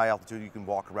airplane at the high altitude, you can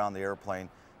walk around the airplane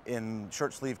in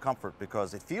shirt sleeve comfort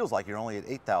because it feels like you're only at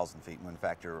 8,000 feet when in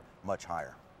fact you're much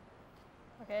higher.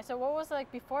 Okay, so what was it like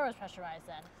before it was pressurized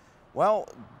then? Well,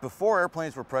 before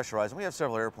airplanes were pressurized, and we have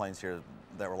several airplanes here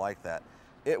that were like that,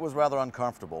 it was rather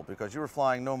uncomfortable because you were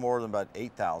flying no more than about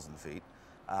 8,000 feet.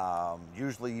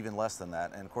 usually even less than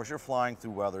that. And of course, you're flying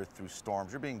through weather, through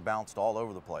storms. You're being bounced all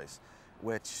over the place,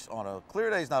 which on a clear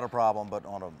day is not a problem, but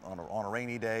on a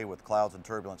rainy day with clouds and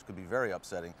turbulence could be very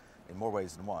upsetting in more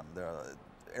ways than one.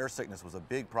 Air sickness was a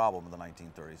big problem in the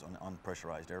 1930s on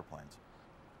unpressurized airplanes.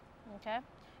 Okay.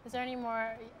 Is there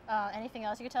anything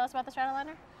else you could tell us about the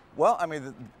Stratoliner? Well, I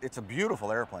mean, it's a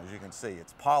beautiful airplane, as you can see.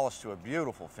 It's polished to a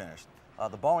beautiful finish.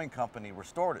 The Boeing company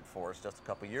restored it for us just a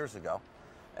couple years ago.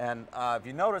 And if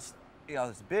you notice,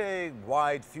 this big,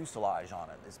 wide fuselage on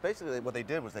it. It's basically what they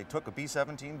did was they took a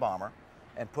B-17 bomber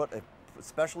and put a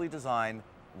specially designed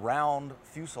round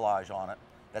fuselage on it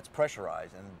that's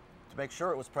pressurized. And to make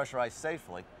sure it was pressurized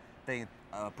safely, they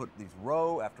put these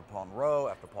row after upon row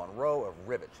after upon row of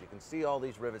rivets. You can see all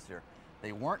these rivets here.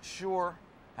 They weren't sure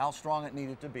how strong it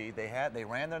needed to be. They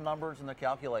ran their numbers and their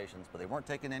calculations, but they weren't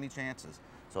taking any chances.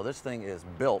 So this thing is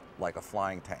built like a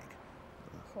flying tank.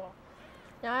 Cool.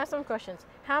 Now I have some questions.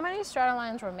 How many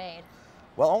Stratoliners were made?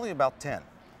 Well, only about 10.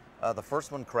 The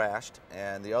first one crashed,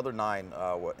 and the other 9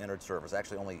 entered service.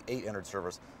 Actually, only 8 entered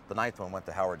service. The 9th one went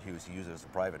to Howard Hughes. He used it as a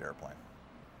private airplane.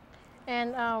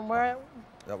 And where?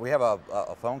 We have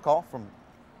a phone call from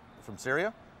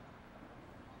Syria.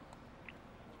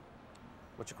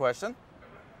 What's your question?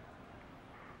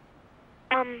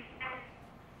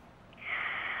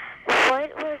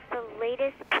 What was the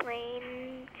latest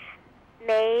plane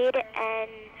made, and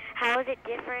how is it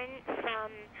different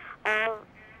from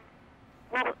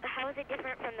how is it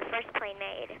different from the first plane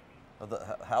made?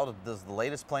 How does the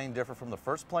latest plane differ from the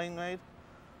first plane made?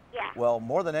 Yeah. Well,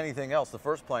 more than anything else, the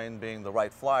first plane, being the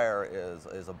Wright Flyer,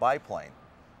 is a biplane.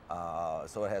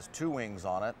 So it has 2 wings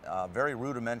on it, very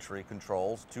rudimentary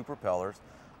controls, 2 propellers.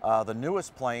 The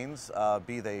newest planes,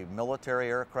 be they military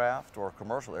aircraft or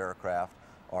commercial aircraft,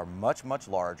 are much, much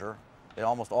larger. They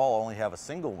almost all only have a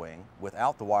single wing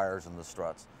without the wires and the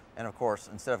struts. And of course,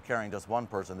 instead of carrying just one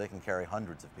person, they can carry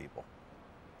hundreds of people.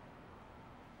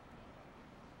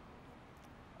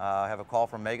 I have a call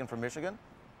from Megan from Michigan.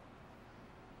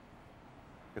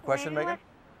 Your question, Megan?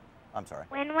 I'm sorry.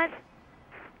 When was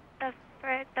the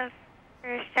first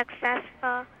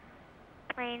successful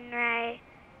plane ride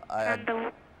from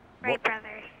the Wright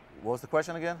brothers? What was the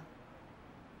question again?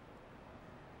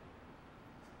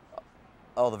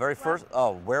 Oh, the very first.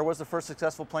 Oh, where was the first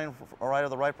successful plane ride of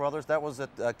the Wright brothers? That was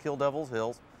at Kill Devil's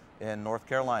Hills in North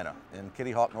Carolina, in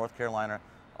Kitty Hawk, North Carolina,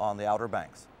 on the Outer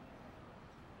Banks.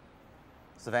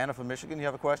 Savannah from Michigan, you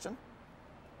have a question?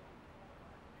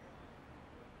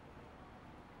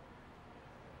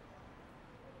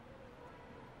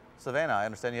 Savannah, I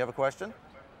understand you have a question?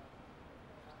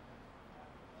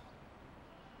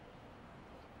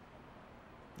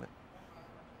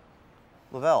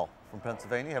 Lavelle from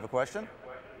Pennsylvania, you have a question?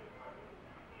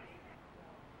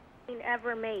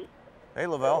 Ever made. Hey,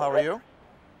 Lavelle, how are you?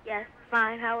 Yes,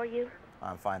 fine. How are you?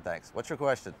 I'm fine, thanks. What's your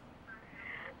question?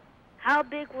 How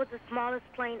big was the smallest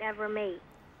plane ever made?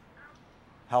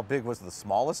 How big was the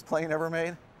smallest plane ever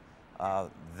made?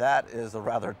 That is a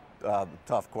rather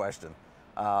tough question.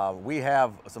 We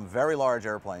have some very large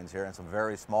airplanes here and some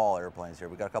very small airplanes here.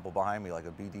 We got a couple behind me, like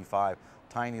a BD-5,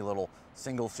 tiny little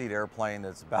single-seat airplane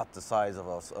that's about the size of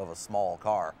a small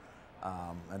car.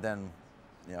 And then,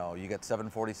 you get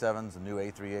 747s, a new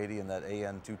A380, and that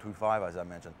AN225, as I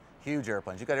mentioned. Huge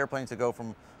airplanes. You got airplanes that go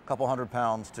from a couple hundred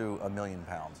pounds to 1 million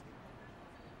pounds.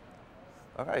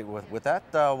 All right, with that,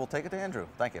 we'll take it to Andrew.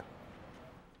 Thank you.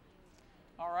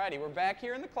 All righty, we're back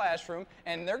here in the classroom,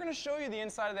 and they're going to show you the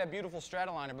inside of that beautiful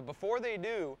Stratoliner. But before they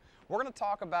do, we're going to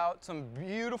talk about some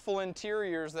beautiful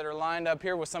interiors that are lined up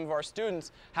here with some of our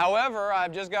students. However,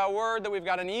 I've just got word that we've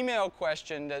got an email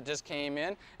question that just came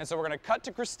in, and so we're going to cut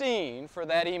to Christine for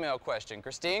that email question.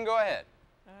 Christine, go ahead.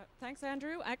 Thanks,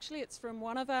 Andrew. Actually, it's from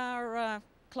one of our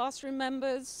classroom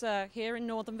members here in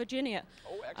Northern Virginia.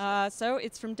 Oh, excellent. So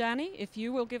it's from Danny. If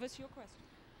you will give us your question.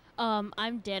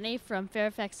 I'm Danny from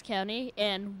Fairfax County,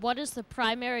 and what is the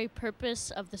primary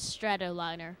purpose of the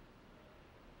Stratoliner?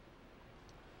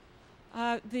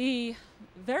 The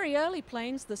very early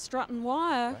planes, the strut and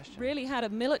wire, really had a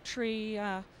military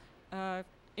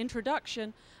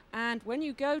introduction, and when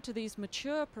you go to these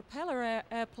mature propeller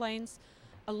airplanes,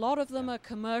 a lot of them are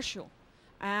commercial.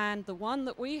 And the one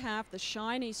that we have, the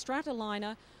shiny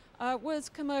Stratoliner, was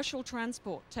commercial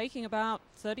transport, taking about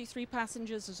 33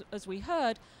 passengers, as we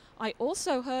heard. I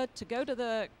also heard to go to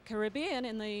the Caribbean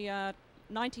in the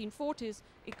 1940s,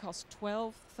 it cost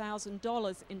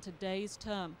 $12,000 in today's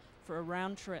term for a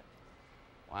round trip.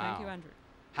 Wow. Thank you, Andrew.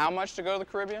 How much to go to the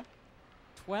Caribbean?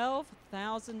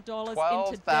 $12,000 in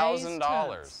today's $12,000.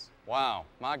 terms. Wow,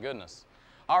 my goodness.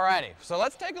 Alrighty, so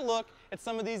let's take a look at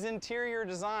some of these interior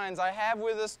designs. I have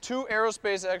with us two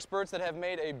aerospace experts that have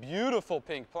made a beautiful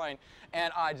pink plane,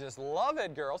 and I just love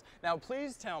it, girls. Now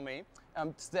please tell me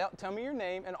your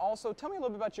name, and also tell me a little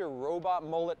bit about your robot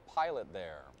mullet pilot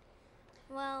there.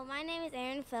 Well, my name is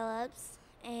Aaron Phillips,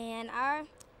 and our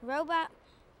robot,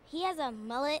 he has a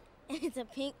mullet, and it's a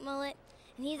pink mullet,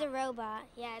 and he's a robot.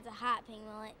 He has a hot pink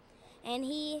mullet, and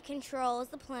he controls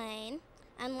the plane.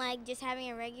 Unlike just having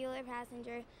a regular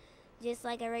passenger, just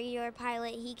like a regular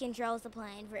pilot, he controls the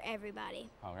plane for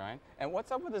everybody. All right. And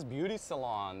what's up with this beauty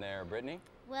salon there, Brittany?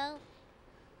 Well,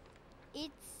 you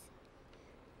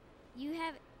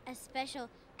have a special,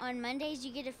 on Mondays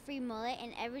you get a free mullet,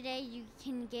 and every day you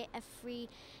can get a free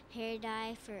hair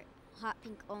dye for hot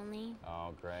pink only.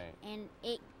 Oh, great. And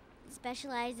it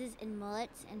specializes in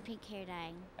mullets and pink hair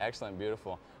dyeing. Excellent,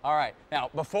 beautiful. All right,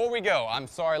 now before we go, I'm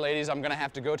sorry ladies, I'm gonna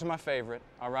have to go to my favorite,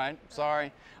 all right?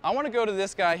 Sorry. I wanna go to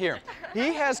this guy here.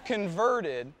 He has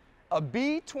converted a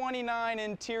B-29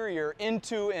 interior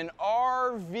into an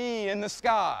RV in the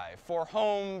sky for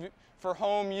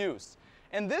home use.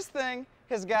 And this thing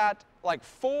has got like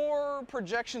 4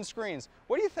 projection screens.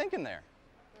 What are you thinking there?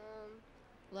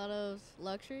 A lot of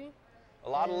luxury. A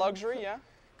lot of luxury, yeah?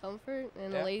 Comfort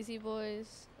and Yeah. lazy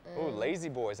boys. Ooh, lazy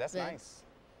boys, that's nice.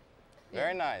 Yeah.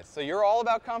 Very nice. So you're all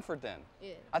about comfort then?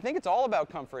 Yeah. I think it's all about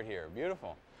comfort here.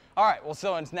 Beautiful. All right, well,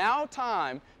 so it's now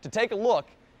time to take a look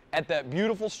at that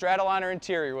beautiful Stratoliner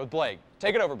interior with Blake.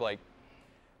 Take it over, Blake.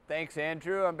 Thanks,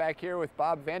 Andrew. I'm back here with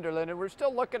Bob Vanderlyn, and we're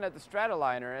still looking at the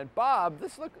Stratoliner. And Bob,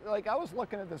 this look like I was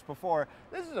looking at this before.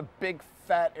 This is a big,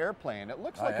 fat airplane. It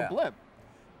looks like a blimp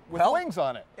with wings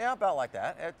on it. Yeah, about like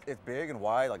that. It's big and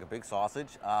wide, like a big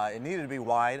sausage. It needed to be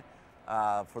wide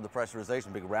for the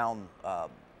pressurization, big round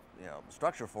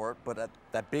structure for it, but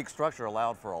that big structure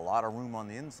allowed for a lot of room on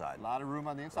the inside. A lot of room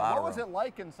on the inside. What was it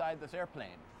like inside this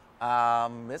airplane?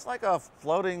 It's like a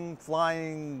floating,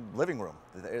 flying living room.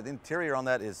 The interior on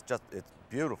that is just, it's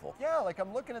beautiful. Yeah, like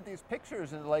I'm looking at these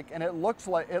pictures and it looks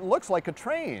like a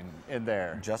train in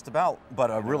there. Just about, but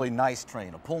a really nice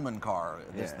train, a Pullman car.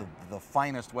 It's Yeah. the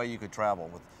finest way you could travel,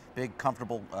 with big,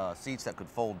 comfortable seats that could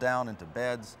fold down into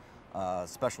beds,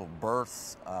 special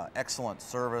berths, excellent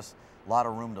service, a lot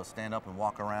of room to stand up and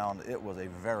walk around. It was a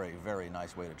very, very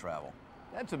nice way to travel.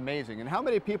 That's amazing. And how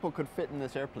many people could fit in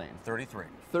this airplane? 33.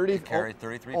 30. It carried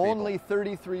 33 people. Only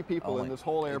 33 people in this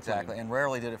whole airplane. Exactly, and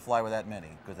rarely did it fly with that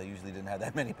many, because they usually didn't have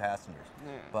that many passengers.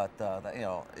 Yeah. But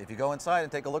if you go inside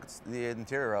and take a look at the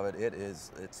interior of it,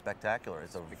 it's spectacular.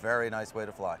 It's a very nice way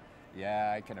to fly.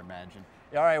 Yeah, I can imagine.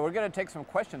 All right, we're going to take some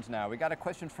questions now. We got a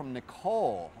question from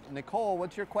Nicole. Nicole,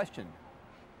 what's your question?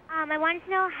 I wanted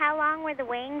to know how long were the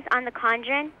wings on the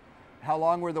Condren? How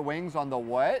long were the wings on the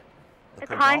what? The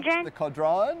Condren? The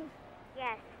Caudron?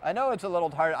 Yes. I know it's a little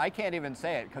hard. I can't even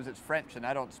say it because it's French and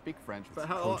I don't speak French. But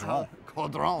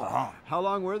Caudron. How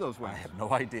long were those wings? I have no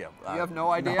idea. You have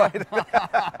no idea? No idea.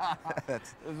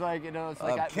 It's like, it's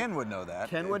like Ken would know that.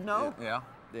 Ken would know? Yeah.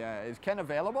 Yeah. Is Ken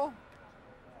available?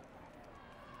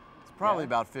 It's probably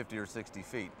about 50 or 60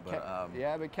 feet. But,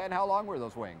 yeah, but Ken, how long were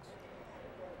those wings?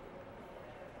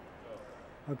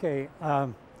 Okay,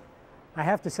 I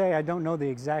have to say I don't know the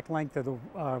exact length of the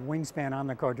wingspan on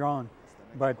the Caudron,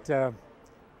 but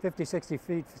 50, 60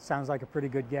 feet sounds like a pretty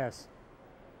good guess.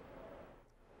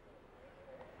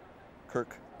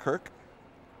 Kirk?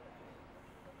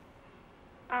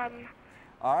 All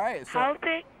right. So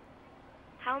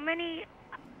how many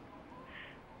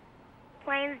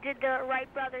planes did the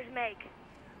Wright brothers make?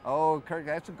 Oh, Kirk,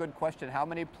 that's a good question. How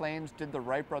many planes did the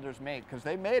Wright brothers make? Because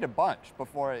they made a bunch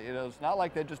before. It's not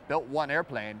like they just built one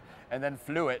airplane and then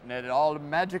flew it and it all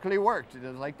magically worked. It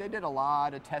was like they did a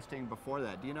lot of testing before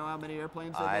that. Do you know how many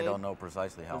airplanes they made? I don't know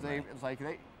precisely how many. It's like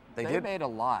They made a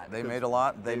lot. They made a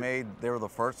lot. They were the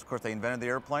first. Of course, they invented the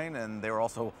airplane, and they were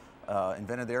also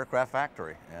invented the aircraft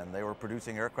factory, and they were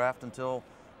producing aircraft until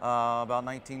about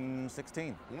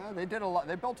 1916. Yeah, they did a lot.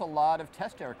 They built a lot of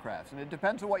test aircrafts, and it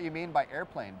depends on what you mean by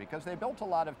airplane, because they built a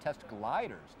lot of test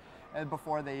gliders, and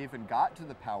before they even got to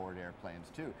the powered airplanes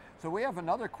too. So we have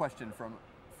another question from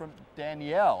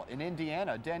Danielle in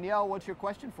Indiana. Danielle, what's your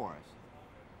question for us?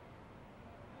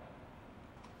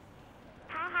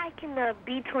 How high can the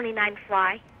B-29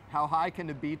 fly? How high can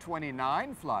the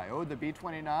B-29 fly? Oh, the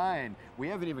B-29. We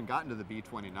haven't even gotten to the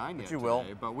B-29 yet But you will.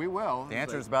 today, but we will. The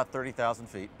answer is about 30,000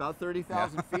 feet. About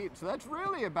 30,000 feet. So that's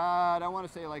really about, I want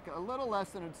to say, like a little less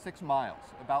than 6 miles.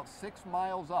 About 6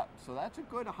 miles up. So that's a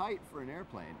good height for an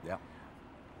airplane. Yeah.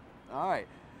 All right.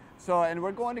 So, and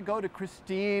we're going to go to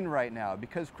Christine right now,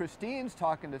 because Christine's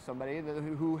talking to somebody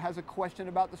who has a question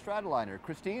about the Stratoliner.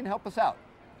 Christine, help us out.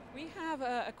 We have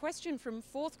a question from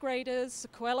fourth graders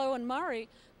Coelho and Murray.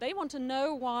 They want to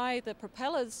know why the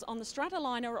propellers on the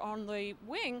Stratoliner are on the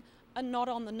wing and not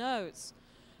on the nose.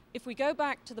 If we go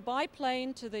back to the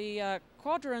biplane, to the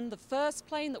Quadron, the first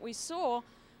plane that we saw,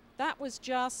 that was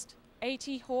just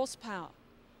 80 horsepower,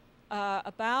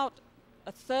 about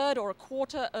a third or a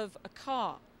quarter of a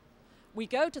car. We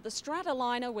go to the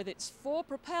Stratoliner with its 4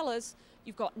 propellers,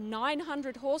 you've got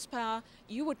 900 horsepower,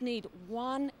 you would need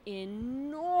one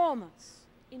enormous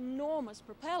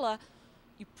propeller.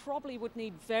 You probably would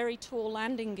need very tall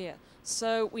landing gear.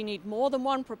 So we need more than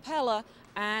one propeller,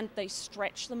 and they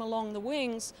stretch them along the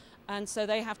wings, and so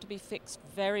they have to be fixed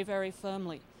very, very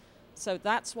firmly. So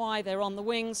that's why they're on the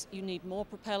wings. You need more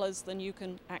propellers than you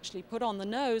can actually put on the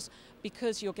nose,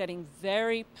 because you're getting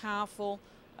very powerful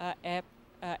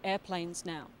airplanes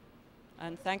now.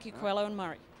 And thank you, Coelho and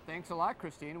Murray. Thanks a lot,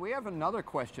 Christine. We have another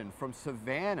question from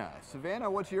Savannah. Savannah,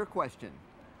 what's your question?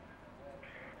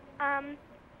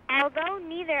 Although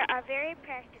neither are very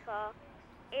practical,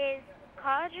 is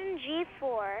Quadron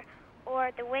G4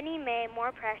 or the Winnie Mae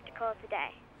more practical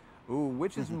today? Ooh,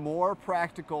 which is more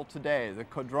practical today, the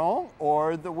Quadron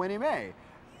or the Winnie Mae?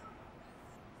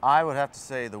 I would have to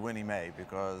say the Winnie Mae,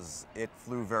 because it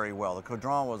flew very well. The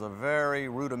Quadron was a very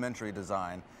rudimentary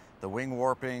design. The wing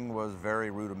warping was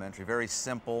very rudimentary, very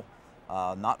simple.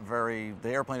 The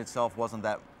airplane itself wasn't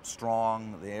that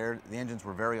strong. The engines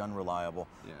were very unreliable.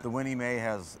 Yeah. The Winnie Mae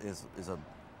is a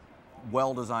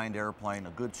well-designed airplane,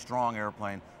 a good, strong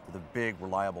airplane with a big,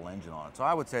 reliable engine on it. So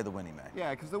I would say the Winnie Mae.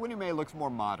 Yeah, because the Winnie Mae looks more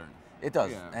modern. It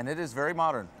does, and it is very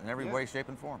modern in every way, shape,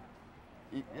 and form.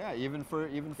 Yeah, even for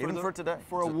today.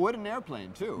 For a wooden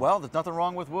airplane too. Well, there's nothing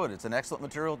wrong with wood. It's an excellent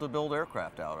material to build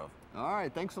aircraft out of. All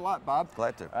right, thanks a lot, Bob.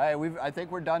 Glad to. All right, I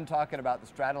think we're done talking about the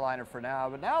Stratoliner for now,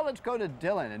 but now let's go to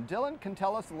Dylan. And Dylan can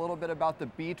tell us a little bit about the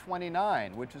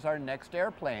B-29, which is our next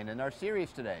airplane in our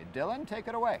series today. Dylan, take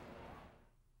it away.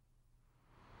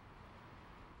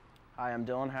 Hi, I'm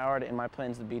Dylan Howard, and my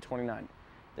plane's the B-29.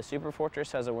 The Super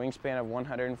Fortress has a wingspan of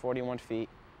 141 feet,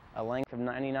 a length of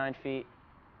 99 feet,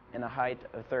 and a height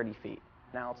of 30 feet.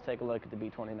 Now let's take a look at the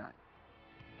B-29.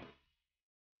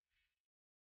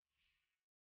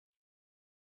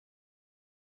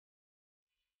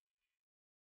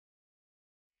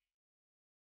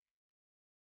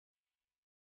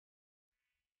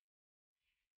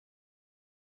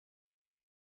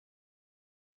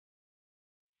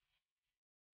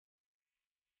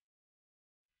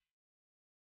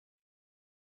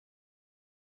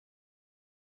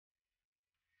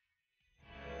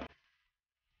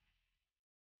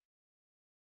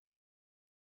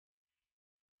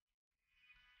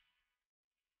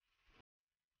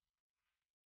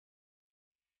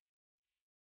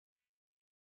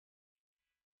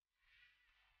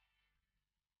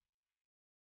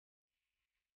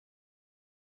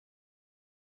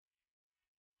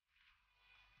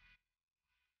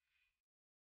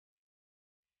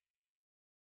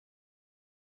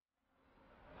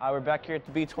 We're back here at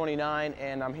the B-29,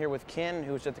 and I'm here with Ken,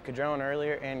 who was at the Quadron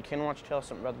earlier. And Ken, why don't you tell us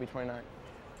something about the B-29?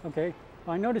 Okay.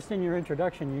 Well, I noticed in your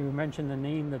introduction you mentioned the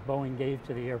name that Boeing gave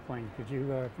to the airplane. Could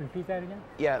you repeat that again?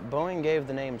 Yeah, Boeing gave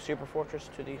the name Super Fortress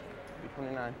to the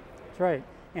B-29. That's right.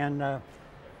 And the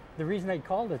reason they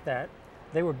called it that,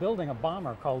 they were building a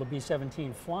bomber called the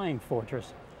B-17 Flying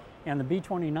Fortress, and the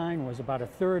B-29 was about a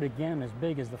third again as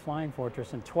big as the Flying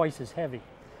Fortress and twice as heavy.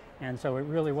 And so it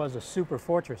really was a super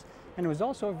fortress. And it was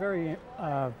also a very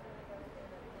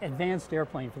advanced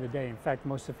airplane for the day. In fact, the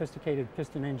most sophisticated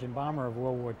piston engine bomber of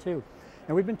World War II.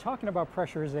 And we've been talking about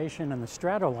pressurization in the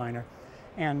Stratoliner.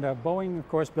 And Boeing, of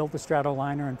course, built the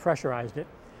Stratoliner and pressurized it.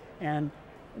 And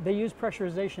they used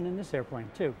pressurization in this airplane,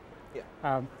 too.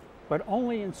 Yeah. But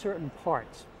only in certain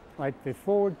parts. Like the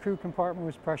forward crew compartment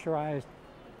was pressurized,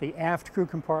 the aft crew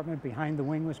compartment behind the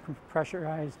wing was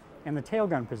pressurized, and the tail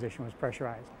gun position was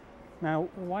pressurized. Now,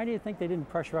 why do you think they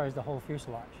didn't pressurize the whole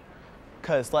fuselage?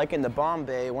 Because like in the bomb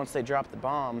bay, once they dropped the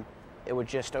bomb, it would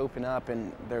just open up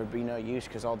and there would be no use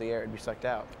because all the air would be sucked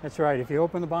out. That's right. If you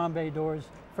open the bomb bay doors,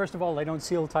 first of all, they don't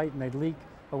seal tight and they'd leak.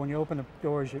 But when you open the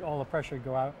doors, all the pressure would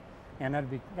go out, and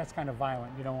that's kind of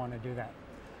violent. You don't want to do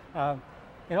that.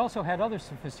 It also had other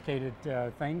sophisticated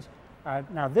things.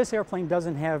 Now, this airplane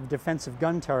doesn't have defensive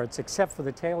gun turrets except for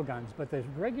the tail guns, but the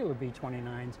regular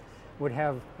B-29s would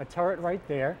have a turret right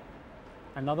there,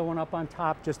 another one up on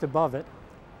top just above it,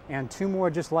 and two more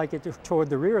just like it toward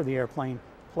the rear of the airplane,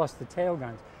 plus the tail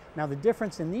guns. Now, the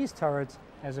difference in these turrets,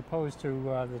 as opposed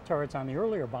to the turrets on the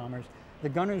earlier bombers, the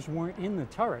gunners weren't in the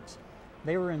turrets.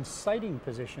 They were in sighting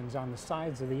positions on the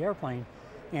sides of the airplane,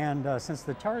 and since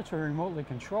the turrets were remotely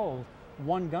controlled,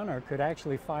 one gunner could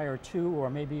actually fire 2 or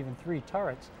maybe even 3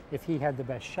 turrets if he had the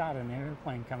best shot in the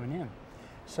airplane coming in.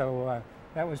 So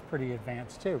that was pretty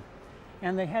advanced too.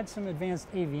 And they had some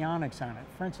advanced avionics on it.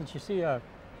 For instance, you see a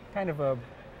kind of a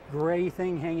gray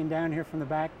thing hanging down here from the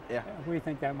back. Yeah. What do you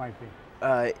think that might be?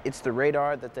 It's the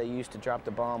radar that they use to drop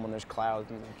the bomb when there's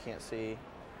clouds and you can't see.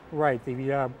 Right.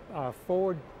 The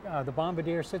the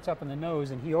bombardier sits up in the nose,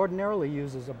 and he ordinarily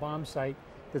uses a bomb sight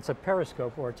that's a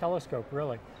periscope or a telescope,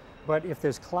 really. But if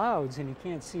there's clouds and you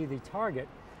can't see the target,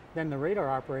 then the radar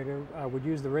operator would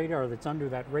use the radar that's under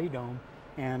that radome,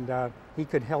 and he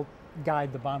could help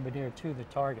guide the bombardier to the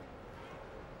target.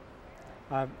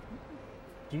 I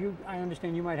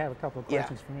understand you might have a couple of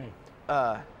questions for me.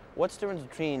 What's the difference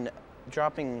between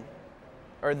dropping,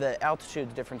 or the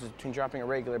altitude differences between dropping a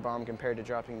regular bomb compared to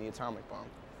dropping the atomic bomb?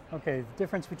 Okay, the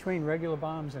difference between regular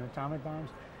bombs and atomic bombs?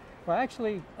 Well,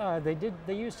 actually,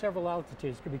 they used several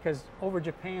altitudes because over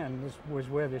Japan was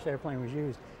where this airplane was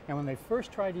used. And when they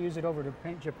first tried to use it over to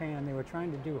Japan, they were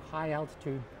trying to do high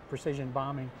altitude precision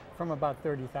bombing from about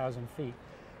 30,000 feet.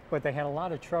 But they had a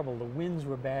lot of trouble. The winds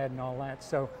were bad and all that.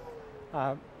 So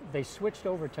they switched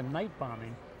over to night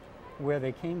bombing, where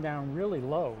they came down really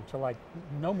low to like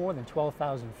no more than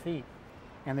 12,000 feet.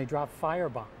 And they dropped fire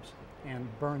bombs and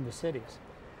burned the cities.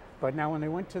 But now when they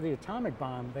went to the atomic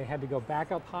bomb, they had to go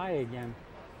back up high again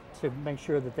to make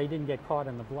sure that they didn't get caught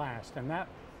in the blast. And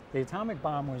the atomic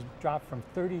bomb was dropped from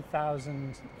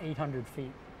 30,800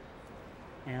 feet.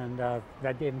 And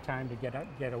that gave them time to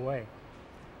get away.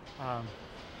 You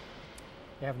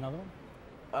have another one?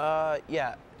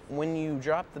 Yeah. When you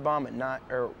drop the bomb at night,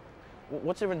 or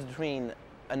what's the difference between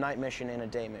a night mission and a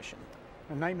day mission?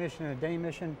 A night mission and a day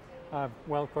mission,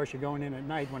 well, of course, you're going in at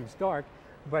night when it's dark.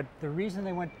 But one reason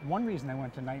they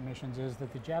went to night missions is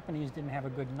that the Japanese didn't have a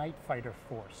good night fighter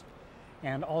force.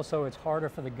 And also it's harder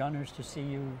for the gunners to see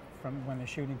you when they're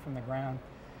shooting from the ground.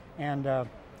 And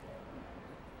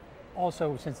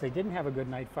also, since they didn't have a good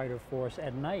night fighter force,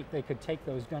 at night they could take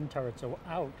those gun turrets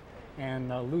out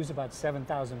and lose about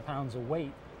 7,000 pounds of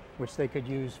weight, which they could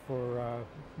use for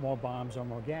more bombs or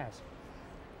more gas.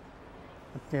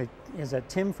 Okay, is that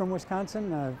Tim from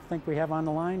Wisconsin? I think we have on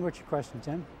the line. What's your question,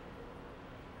 Tim?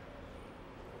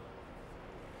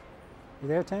 You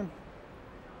there, Tim?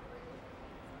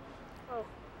 Oh,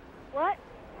 what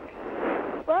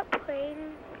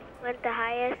plane went the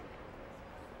highest?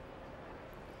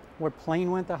 What plane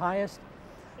went the highest?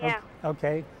 Yeah.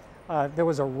 Okay. There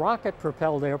was a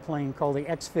rocket-propelled airplane called the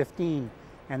X-15,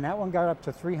 and that one got up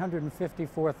to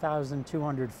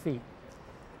 354,200 feet.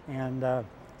 And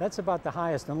that's about the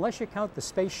highest, unless you count the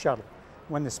space shuttle.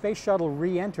 When the space shuttle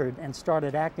re-entered and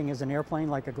started acting as an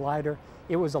airplane like a glider,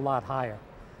 it was a lot higher.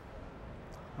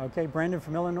 Okay, Brandon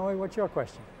from Illinois, what's your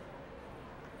question?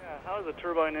 Yeah, how is a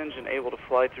turbine engine able to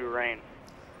fly through rain?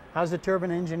 How's the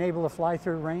turbine engine able to fly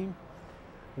through rain?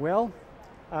 Well,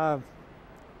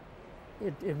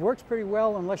 it works pretty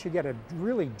well unless you get a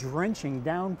really drenching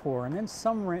downpour, and then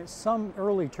some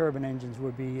early turbine engines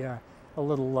would be a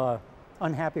little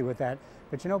unhappy with that.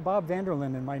 But you know, Bob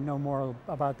Vanderlinden might know more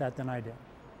about that than I do.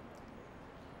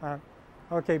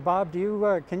 Okay, Bob,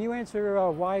 can you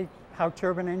answer how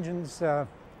turbine engines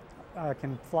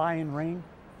can fly in rain?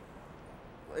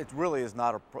 It really is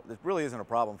not it really isn't a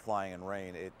problem flying in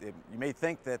rain. You may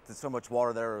think that there's so much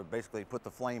water there will basically put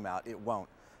the flame out. It won't.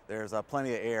 There's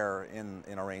plenty of air in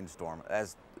a rainstorm.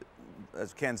 As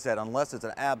Ken said, unless it's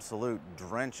an absolute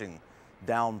drenching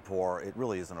downpour, it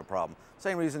really isn't a problem.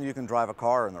 Same reason you can drive a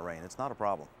car in the rain. It's not a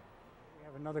problem. We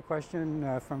have another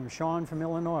question from Sean from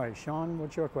Illinois. Sean,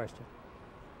 what's your question?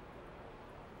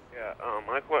 Yeah,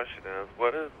 my question is,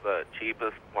 what is the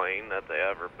cheapest plane that they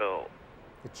ever built?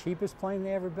 The cheapest plane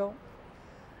they ever built?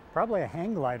 Probably a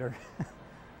hang glider,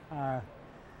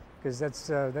 because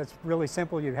that's really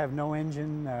simple. You have no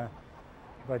engine,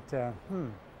 but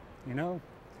you know,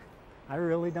 I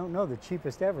really don't know the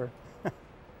cheapest ever.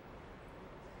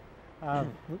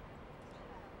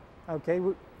 Okay,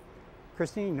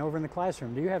 Christine, over in the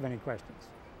classroom, do you have any questions?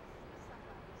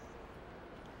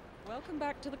 Welcome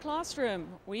back to the classroom.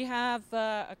 We have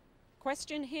a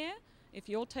question here, if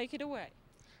you'll take it away.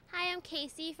 Hi, I'm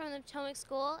Casey from the Potomac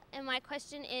School, and my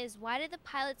question is, why did the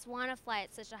pilots want to fly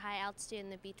at such a high altitude in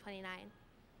the B-29?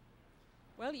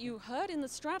 Well, you heard in the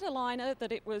Stratoliner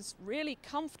that it was really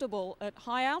comfortable at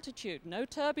high altitude, no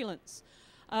turbulence.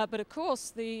 But of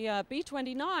course, the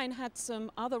B-29 had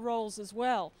some other roles as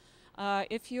well.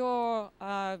 If you're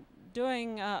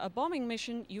doing a bombing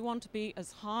mission, you want to be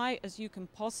as high as you can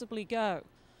possibly go.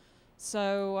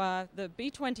 So the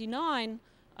B-29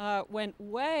 went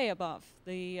way above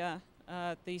the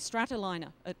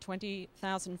Stratoliner at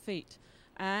 20,000 feet.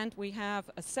 And we have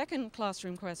a second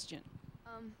classroom question.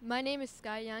 My name is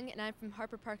Sky Young, and I'm from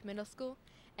Harper Park Middle School.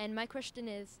 And my question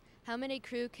is, how many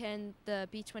crew can the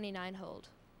B-29 hold?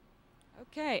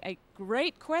 Okay, a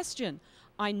great question.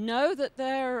 I know that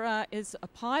there is a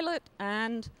pilot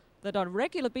and that a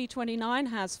regular B-29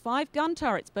 has 5 gun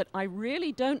turrets, but I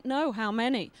really don't know how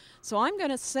many. So I'm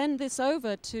going to send this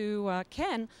over to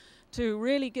Ken to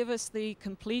really give us the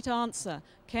complete answer.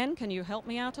 Ken, can you help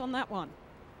me out on that one?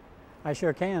 I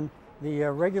sure can. The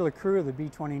regular crew of the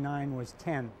B-29 was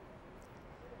 10.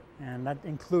 And that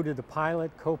included the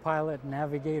pilot, co-pilot,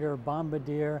 navigator,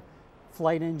 bombardier,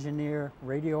 flight engineer,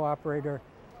 radio operator,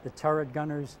 the turret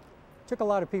gunners. It took a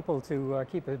lot of people to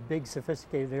keep a big,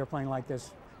 sophisticated airplane like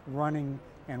this running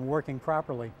and working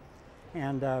properly.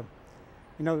 And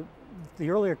you know, the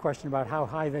earlier question about how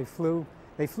high they flew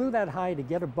that high to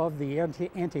get above the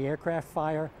anti-aircraft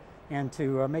fire and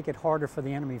to make it harder for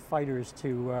the enemy fighters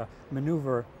to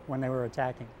maneuver when they were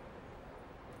attacking.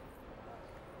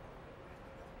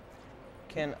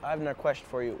 Ken, I have another question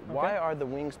for you. Okay. Why are the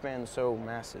wingspans so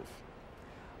massive?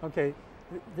 Okay,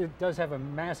 it does have a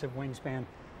massive wingspan,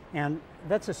 and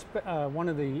that's one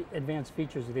of the advanced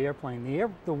features of the airplane.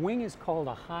 The wing is called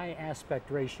a high aspect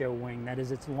ratio wing. That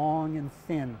is, it's long and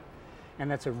thin,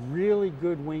 and that's a really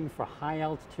good wing for high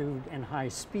altitude and high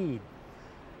speed.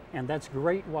 And that's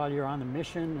great while you're on the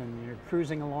mission and you're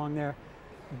cruising along there,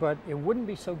 but it wouldn't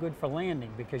be so good for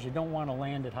landing because you don't want to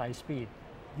land at high speed,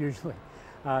 usually.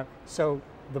 So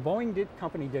the Boeing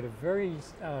company did a very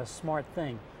smart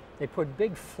thing. They put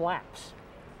big flaps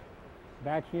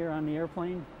back here on the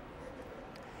airplane,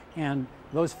 and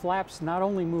those flaps not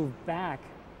only moved back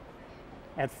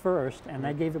at first, and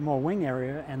that gave it more wing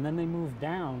area, and then they moved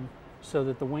down so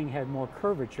that the wing had more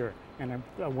curvature, and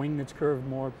a wing that's curved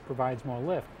more provides more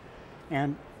lift.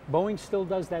 And Boeing still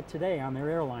does that today on their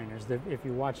airliners. If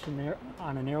you watch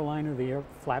on an airliner, the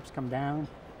flaps come down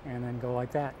and then go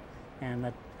like that, and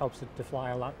that helps it to fly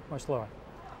a lot more slower.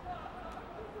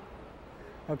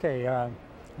 Okay,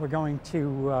 we're going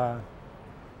to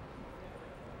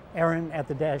Aaron at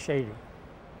the Dash 80,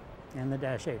 and the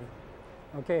Dash 80.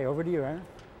 Okay, over to you, Aaron.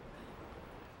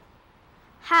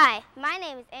 Hi, my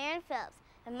name is Aaron Phillips,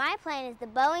 and my plane is the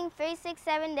Boeing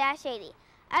 367-80,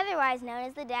 otherwise known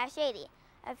as the Dash 80.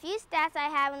 A few stats I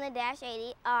have on the Dash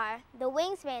 80 are the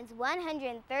wingspan is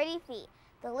 130 feet,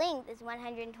 the length is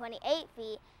 128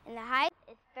 feet, and the height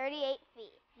is 38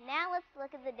 feet. Now let's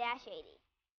look at the Dash 80.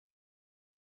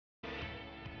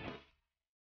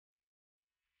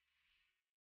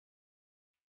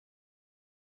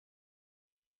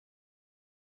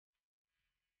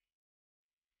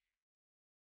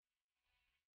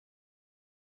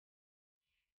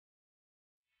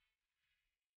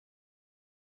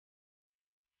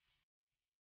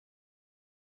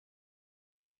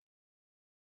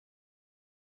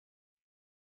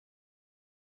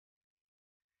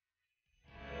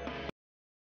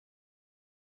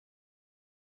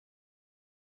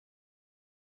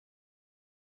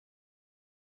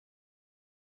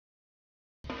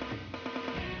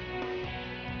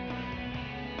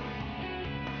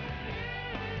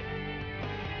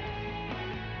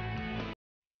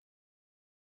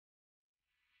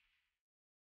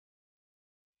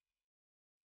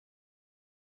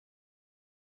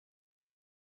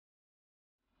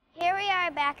 Here we are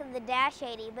back at the Dash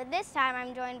 80, but this time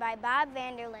I'm joined by Bob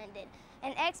Vander Linden,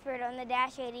 an expert on the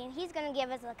Dash 80, and he's going to give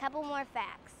us a couple more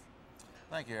facts.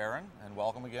 Thank you, Aaron, and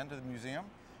welcome again to the museum.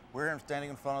 We're here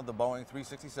standing in front of the Boeing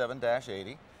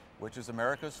 367-80, which is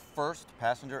America's first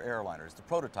passenger airliner. It's the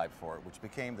prototype for it, which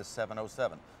became the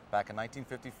 707 back in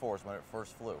 1954 is when it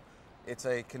first flew. It's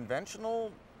a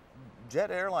conventional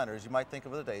jet airliner, as you might think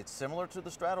of it today. It's similar to the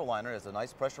Stratoliner. It has a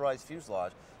nice pressurized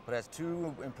fuselage, but has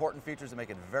two important features that make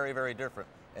it very, very different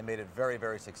and made it very,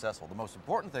 very successful. The most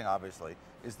important thing, obviously,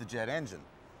 is the jet engine.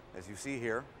 As you see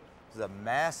here, this is a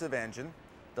massive engine.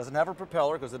 Doesn't have a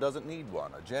propeller because it doesn't need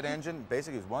one. A jet engine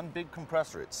basically is one big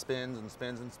compressor. It spins and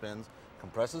spins and spins,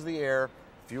 compresses the air,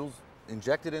 fuel's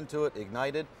injected into it,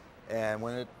 ignited, and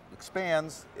when it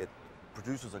expands, it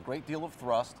produces a great deal of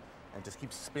thrust and just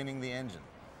keeps spinning the engine.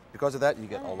 Because of that, you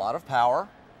get a lot of power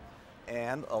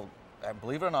and,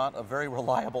 believe it or not, a very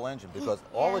reliable engine because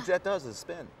all a jet does is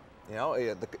spin. You know,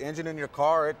 the engine in your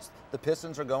car, the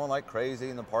pistons are going like crazy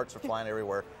and the parts are flying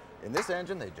everywhere. In this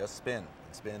engine, they just spin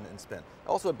and spin and spin.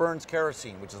 Also, it burns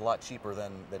kerosene, which is a lot cheaper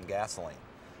than gasoline,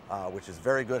 which is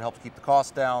very good, helps keep the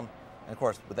cost down. And of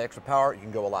course, with the extra power, you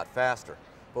can go a lot faster.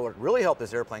 But what really helped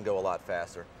this airplane go a lot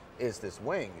faster is this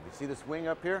wing. You see this wing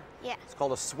up here? Yeah. It's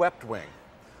called a swept wing.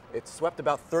 It's swept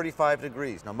about 35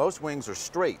 degrees. Now, most wings are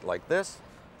straight like this.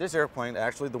 This airplane,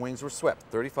 actually the wings were swept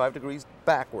 35 degrees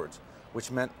backwards, which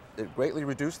meant it greatly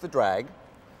reduced the drag,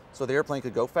 so the airplane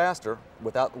could go faster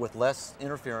with less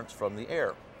interference from the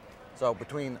air. So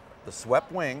between the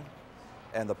swept wing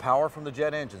and the power from the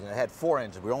jet engines, and it had 4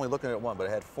 engines, we were only looking at one, but it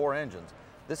had 4 engines,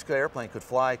 this airplane could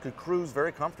cruise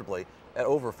very comfortably at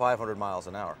over 500 miles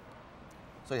an hour.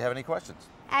 So you have any questions?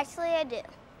 Actually, I do.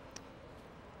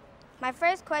 My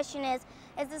first question is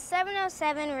the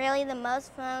 707 really the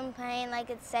most fun plane like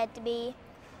it's said to be?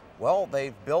 Well,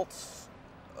 they've built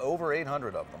over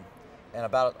 800 of them, and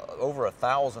about over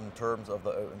 1,000 in terms of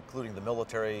including the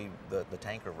military, the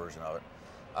tanker version of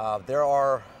it. There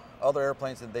are other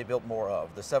airplanes that they built more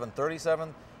of. The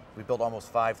 737, we built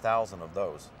almost 5,000 of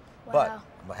those. Wow.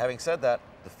 But having said that,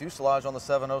 the fuselage on the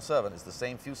 707 is the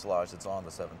same fuselage that's on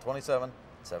the 727,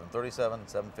 737,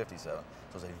 757.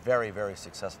 So it's a very, very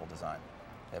successful design.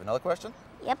 You have another question?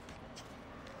 Yep.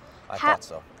 I thought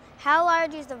so. How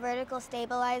large is the vertical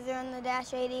stabilizer on the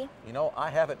Dash 80? You know, I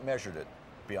haven't measured it,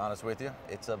 to be honest with you.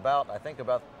 It's about, I think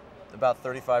about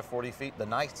 35, 40 feet. The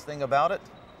nice thing about it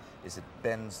is it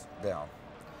bends down.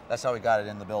 That's how we got it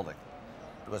in the building.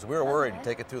 Because we were worried to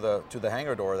take it to the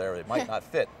hangar door there, it might not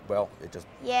fit. Well, it just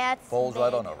folds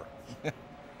right on over.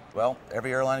 Well,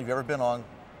 every airline you've ever been on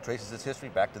traces its history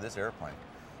back to this airplane.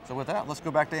 So with that, let's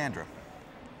go back to Andrew.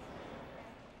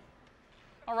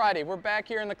 Alrighty, we're back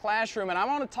here in the classroom, and I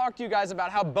want to talk to you guys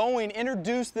about how Boeing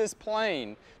introduced this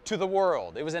plane to the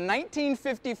world. It was in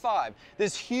 1955.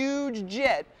 This huge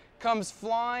jet comes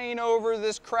flying over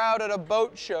this crowd at a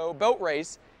boat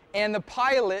race, and the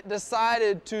pilot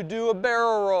decided to do a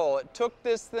barrel roll. It took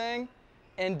this thing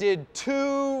and did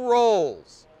 2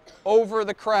 rolls over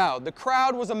the crowd. The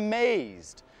crowd was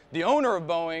amazed. The owner of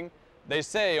Boeing, they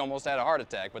say, almost had a heart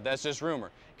attack, but that's just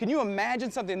rumor. Can you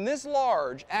imagine something this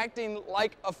large acting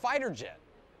like a fighter jet?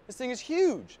 This thing is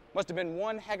huge. Must have been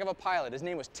one heck of a pilot. His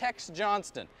name was Tex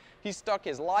Johnston. He stuck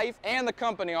his life and the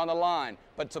company on the line,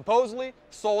 but supposedly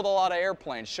sold a lot of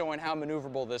airplanes, showing how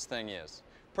maneuverable this thing is.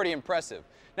 Pretty impressive.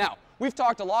 Now, we've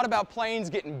talked a lot about planes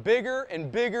getting bigger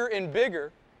and bigger and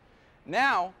bigger.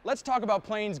 Now, let's talk about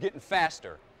planes getting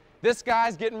faster. This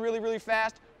guy's getting really, really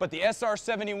fast, but the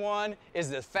SR-71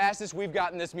 is the fastest we've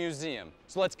got in this museum.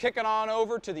 So let's kick it on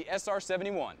over to the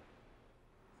SR-71.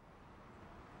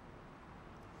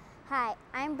 Hi,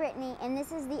 I'm Brittany, and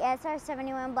this is the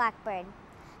SR-71 Blackbird.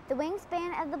 The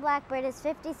wingspan of the Blackbird is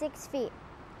 56 feet.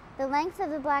 The length of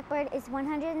the Blackbird is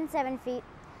 107 feet.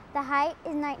 The height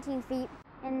is 19 feet,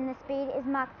 and the speed is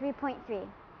Mach 3.3.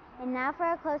 And now for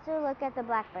a closer look at the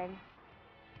Blackbird.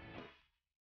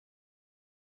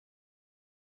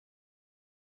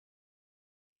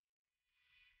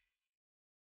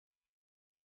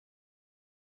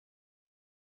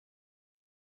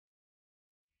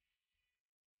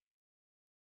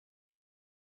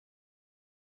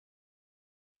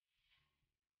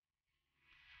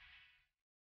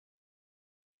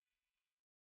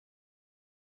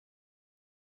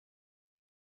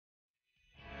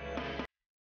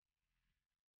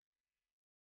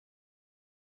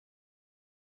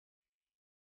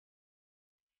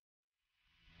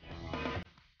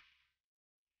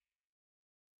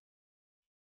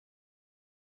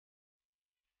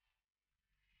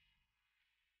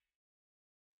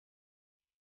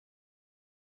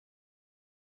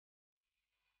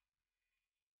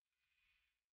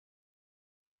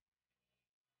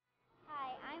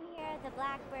 Hi, I'm here at the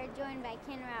Blackbird, joined by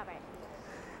Ken Robert.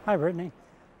 Hi, Brittany.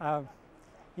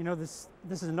 You know, this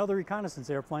is another reconnaissance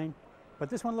airplane, but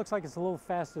this one looks like it's a little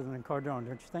faster than the Cardone,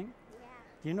 don't you think? Yeah.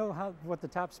 Do you know what the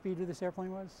top speed of this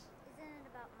airplane was? Isn't it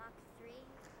about Mach 3?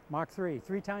 Mach 3,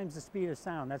 3 times the speed of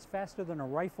sound. That's faster than a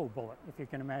rifle bullet, if you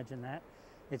can imagine that.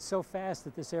 It's so fast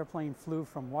that this airplane flew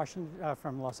from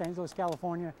Los Angeles,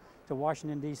 California to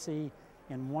Washington, D.C.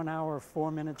 in 1 hour,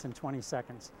 4 minutes, and 20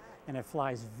 seconds. And it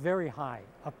flies very high,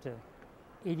 up to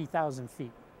 80,000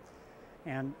 feet.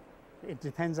 And it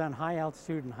depends on high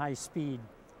altitude and high speed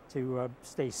to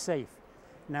stay safe.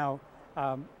 Now,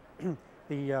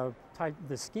 the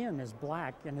skin is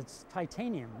black, and it's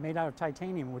titanium, made out of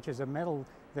titanium, which is a metal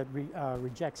that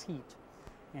rejects heat.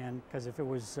 And because if it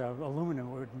was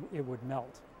aluminum, it would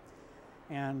melt.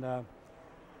 And I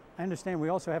understand we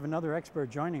also have another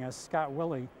expert joining us, Scott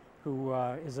Willey, who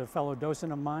is a fellow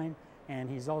docent of mine, and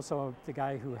he's also the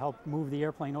guy who helped move the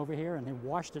airplane over here, and he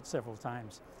washed it several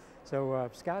times. So,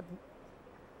 Scott?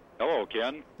 Hello,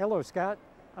 Ken. Hello, Scott.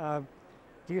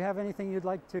 Do you have anything you'd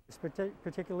like to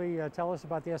particularly tell us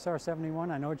about the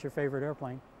SR-71? I know it's your favorite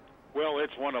airplane. Well,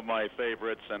 it's one of my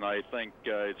favorites, and I think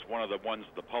it's one of the ones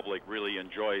the public really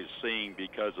enjoys seeing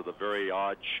because of the very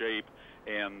odd shape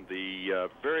and the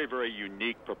very, very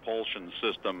unique propulsion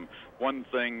system. One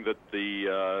thing that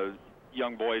the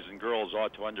young boys and girls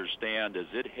ought to understand is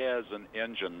it has an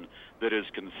engine that is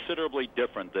considerably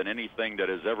different than anything that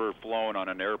has ever flown on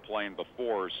an airplane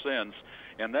before or since,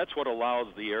 and that's what allows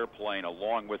the airplane,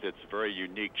 along with its very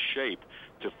unique shape,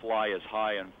 to fly as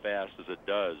high and fast as it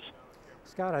does.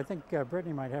 Scott, I think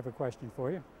Brittany might have a question for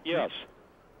you. Yes.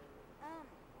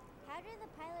 How do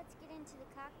the pilots get into the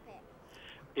cockpit?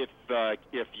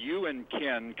 If you and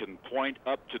Ken can point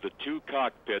up to the two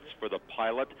cockpits for the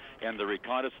pilot and the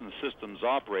reconnaissance systems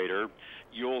operator,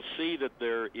 you'll see that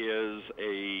there is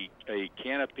a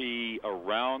canopy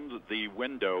around the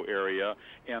window area,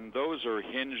 and those are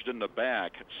hinged in the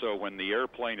back. So when the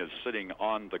airplane is sitting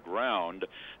on the ground,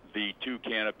 the two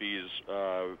canopies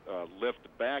lift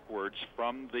backwards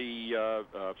from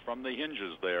the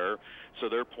hinges there, so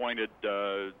they're pointed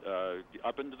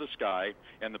up into the sky,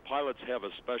 and the pilots have a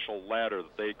special ladder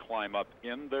that they climb up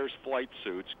in their flight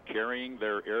suits, carrying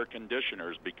their air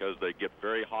conditioners because they get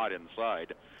very hot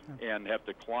inside, and have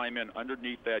to climb in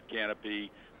underneath that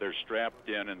canopy. They're strapped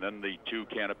in, and then the two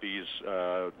canopies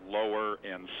lower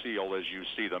and seal as you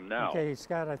see them now. Okay,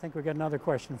 Scott, I think we got another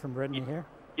question from Brittany here.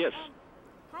 Yes.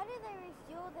 How do they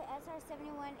refuel the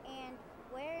SR-71, and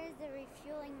where is the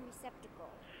refueling receptacle?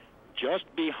 Just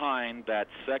behind that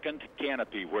second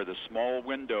canopy where the small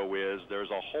window is, there's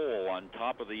a hole on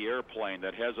top of the airplane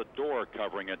that has a door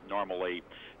covering it normally,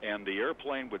 and the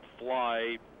airplane would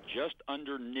fly just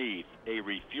underneath a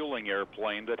refueling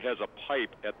airplane that has a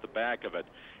pipe at the back of it.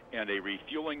 And a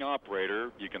refueling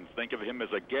operator, you can think of him as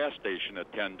a gas station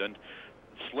attendant,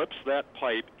 slips that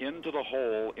pipe into the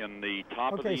hole in the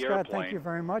top of the airplane. Okay, Scott, thank you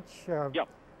very much. Yep.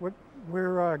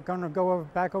 We're going to go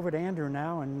back over to Andrew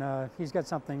now, and he's got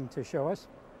something to show us.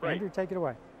 Right. Andrew, take it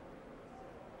away.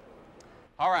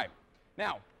 All right.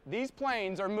 Now, these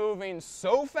planes are moving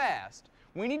so fast,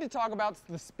 we need to talk about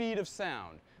the speed of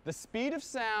sound. The speed of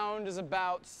sound is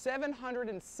about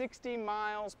 760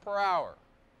 miles per hour.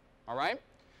 All right?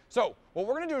 So what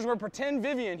we're going to do is we're going to pretend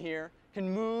Vivian here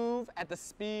can move at the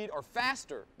speed or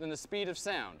faster than the speed of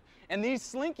sound. And these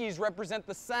slinkies represent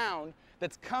the sound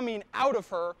that's coming out of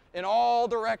her in all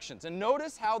directions. And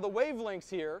notice how the wavelengths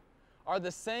here are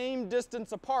the same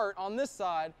distance apart on this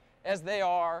side as they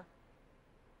are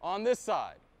on this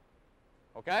side.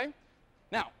 Okay?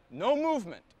 Now, no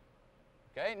movement.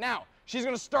 Okay? Now, she's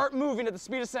going to start moving at the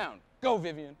speed of sound. Go,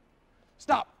 Vivian.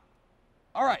 Stop.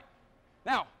 All right.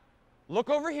 Now, look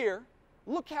over here.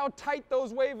 Look how tight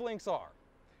those wavelengths are.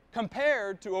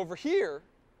 Compared to over here,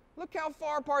 look how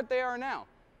far apart they are now.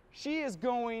 She is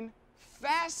going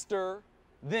faster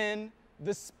than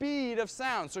the speed of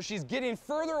sound. So she's getting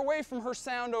further away from her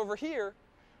sound over here,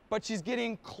 but she's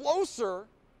getting closer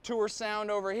to her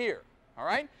sound over here. All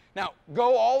right? Now,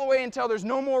 go all the way until there's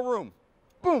no more room.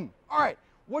 Boom. All right.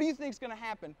 What do you think is going to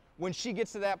happen when she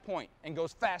gets to that point and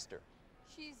goes faster?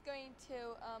 She's going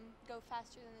to go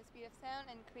faster than the speed of sound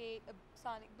and create a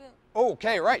sonic boom.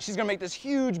 Okay, right. She's going to make this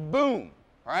huge boom.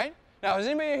 All right? Now, has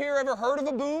anybody here ever heard of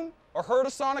a boom or heard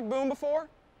a sonic boom before?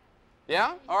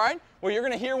 Yeah? All right. Well, you're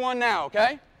going to hear one now,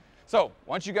 okay? So,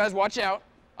 why don't you guys watch out.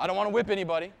 I don't want to whip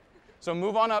anybody. So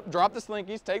move on up. Drop the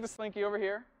slinkies. Take the slinky over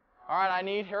here. All right, I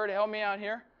need her to help me out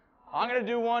here. I'm going to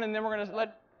do one, and then we're going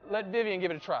to let Vivian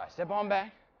give it a try. Step on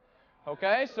back.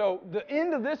 Okay, so the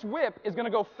end of this whip is going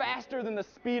to go faster than the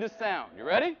speed of sound. You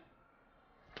ready?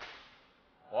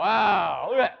 Wow,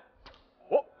 look at that.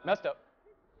 Whoop, messed up.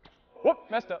 Whoop,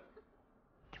 messed up.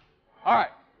 All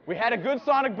right, we had a good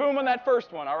sonic boom on that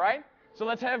first one, all right? So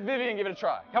let's have Vivian give it a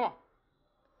try. Come on.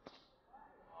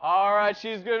 All right,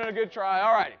 she's giving it a good try.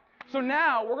 All righty. So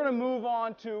now we're going to move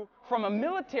on to, from a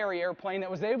military airplane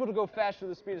that was able to go faster than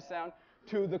the speed of sound,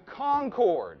 to the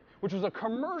Concorde, which was a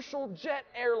commercial jet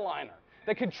airliner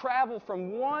that could travel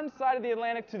from one side of the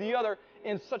Atlantic to the other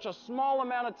in such a small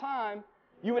amount of time,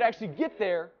 you would actually get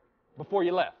there before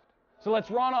you left. So let's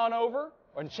run on over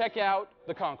and check out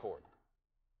the Concorde.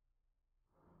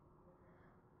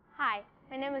 Hi,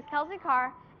 my name is Kelsey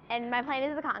Carr, and my plane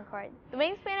is the Concorde. The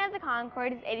wingspan of the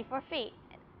Concorde is 84 feet,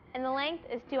 and the length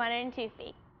is 202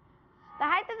 feet. The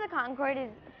height of the Concorde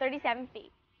is 37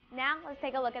 feet. Now, let's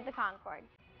take a look at the Concorde.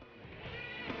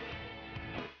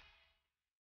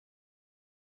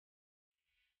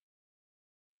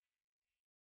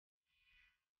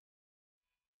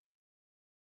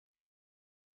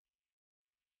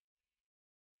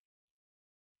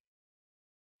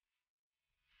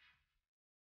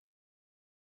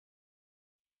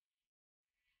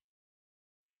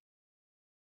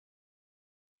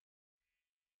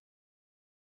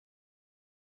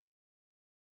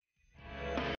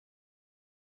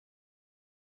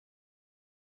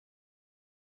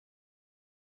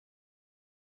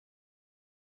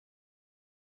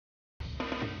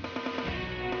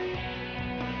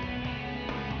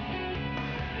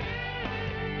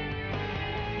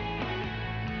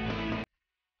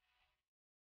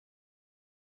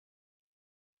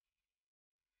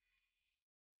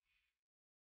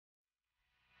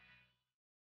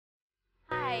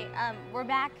 Hi, we're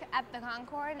back at the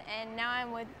Concorde, and now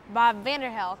I'm with Bob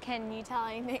Vanderhill. Can you tell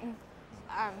anything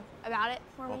about it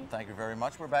for Well, me? thank you very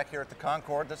much. We're back here at the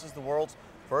Concorde. This is the world's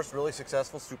first really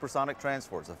successful supersonic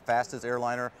transport. It's the fastest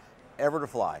airliner ever to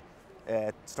fly.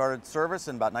 It started service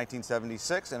in about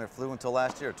 1976, and it flew until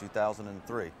last year,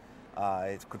 2003.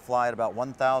 It could fly at about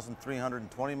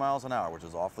 1,320 miles an hour, which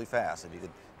is awfully fast. And you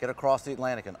could get across the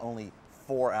Atlantic in only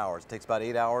 4 hours. It takes about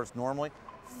 8 hours normally,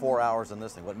 4 hours in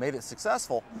this thing. What made it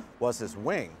successful was this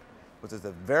wing, which is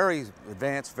a very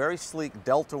advanced, very sleek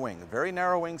delta wing. A very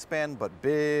narrow wingspan, but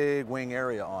big wing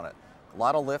area on it. A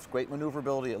lot of lift, great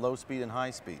maneuverability at low speed and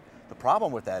high speed. The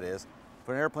problem with that is,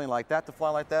 for an airplane like that to fly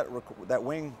like that, that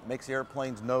wing makes the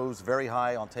airplane's nose very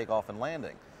high on takeoff and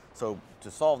landing. So to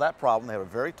solve that problem, they have a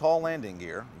very tall landing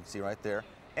gear, you can see right there,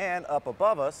 and up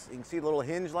above us, you can see the little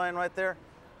hinge line right there,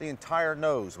 the entire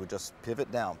nose would just pivot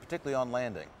down, particularly on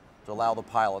landing, to allow the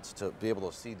pilots to be able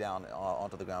to see down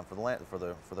onto the ground for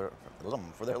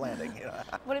their landing. You know?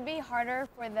 Would it be harder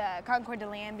for the Concorde to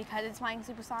land because it's flying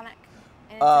supersonic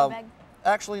and it's so big?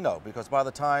 Actually, no, because by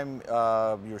the time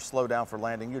you're slowed down for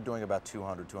landing, you're doing about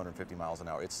 200, 250 miles an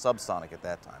hour. It's subsonic at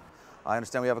that time. I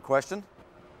understand we have a question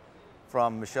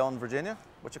from Michelle in Virginia.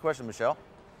 What's your question, Michelle?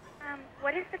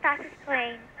 What is the fastest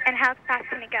plane and how fast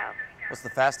can it go? What's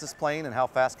the fastest plane and how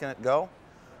fast can it go?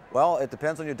 Well, it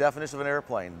depends on your definition of an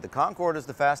airplane. The Concorde is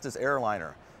the fastest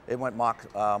airliner. It went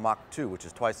Mach 2, which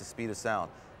is twice the speed of sound.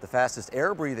 The fastest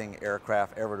air-breathing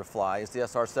aircraft ever to fly is the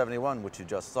SR-71, which you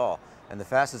just saw. And the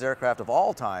fastest aircraft of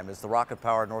all time is the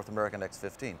rocket-powered North American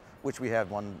X-15, which we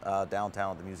have one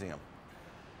downtown at the museum.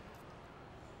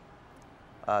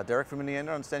 Derek from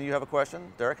Indiana, I understand you have a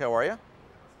question. Derek, how are you?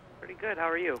 Pretty good. How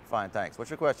are you? Fine, thanks.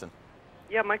 What's your question?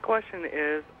 Yeah, my question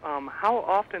is, how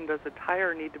often does a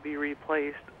tire need to be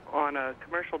replaced on a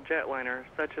commercial jetliner,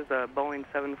 such as a Boeing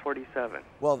 747,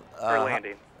 for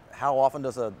landing? How often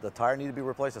does the tire need to be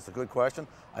replaced? That's a good question.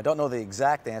 I don't know the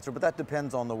exact answer, but that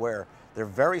depends on the wear. They're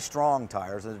very strong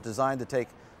tires, and they're designed to take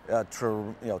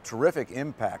terrific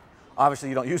impact. Obviously,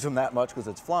 you don't use them that much because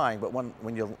it's flying, but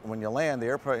when you land, the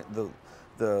airplane,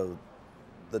 the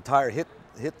tire hit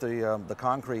the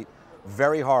concrete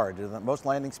very hard. Most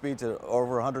landing speeds are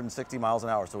over 160 miles an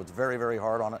hour, so it's very, very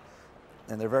hard on it,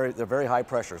 and they're very high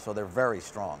pressure, so they're very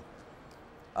strong.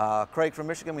 Craig from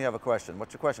Michigan, we have a question.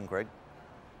 What's your question, Craig?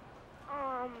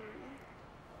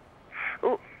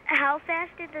 How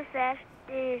fast is the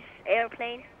fastest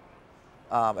airplane?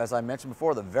 As I mentioned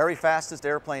before, the very fastest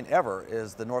airplane ever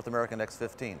is the North American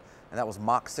X-15, and that was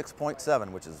Mach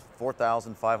 6.7, which is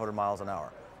 4,500 miles an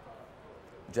hour.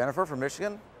 Jennifer from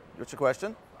Michigan, what's your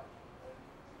question?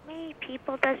 How many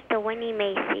people does the Winnie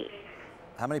Mae seat?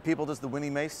 How many people does the Winnie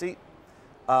Mae seat?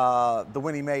 The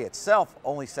Winnie Mae itself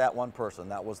only sat one person,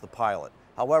 that was the pilot.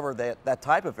 However, that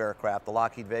type of aircraft, the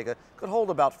Lockheed Vega, could hold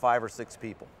about 5 or 6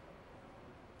 people.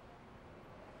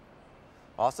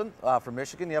 Austin, from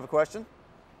Michigan, you have a question?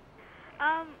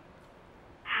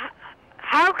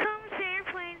 How come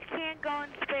airplanes can't go in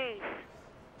space?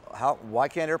 Why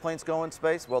can't airplanes go in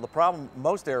space? Well, the problem,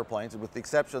 most airplanes, with the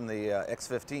exception of the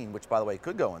X-15, which by the way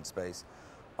could go in space,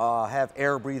 have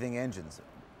air-breathing engines.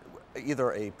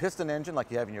 Either a piston engine like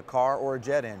you have in your car or a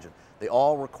jet engine. They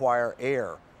all require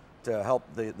air to help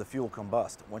the fuel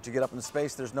combust. Once you get up into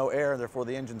space, there's no air, and therefore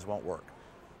the engines won't work.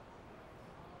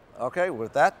 Okay,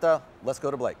 with that, let's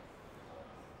go to Blake.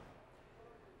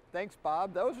 Thanks,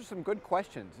 Bob. Those are some good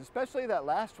questions, especially that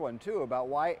last one, too, about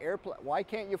why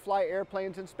can't you fly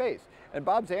airplanes in space? And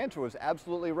Bob's answer was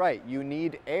absolutely right. You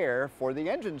need air for the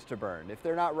engines to burn if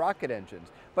they're not rocket engines.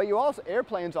 But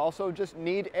airplanes also just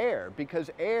need air, because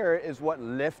air is what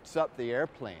lifts up the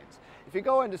airplanes. If you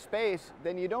go into space,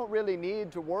 then you don't really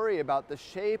need to worry about the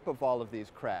shape of all of these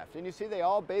craft. And you see, they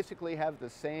all basically have the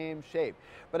same shape.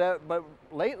 But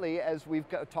lately, as we've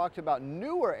talked about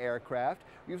newer aircraft,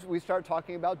 we start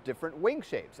talking about different wing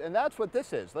shapes. And that's what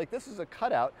this is. Like, this is a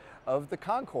cutout of the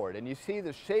Concorde. And you see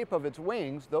the shape of its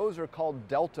wings. Those are called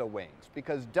delta wings.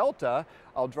 Because delta,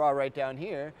 I'll draw right down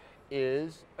here,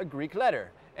 is a Greek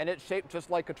letter. And it's shaped just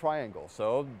like a triangle.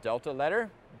 So delta letter,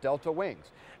 delta wings.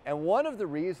 And one of the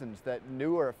reasons that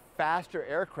newer, faster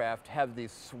aircraft have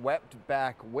these swept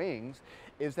back wings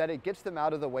is that it gets them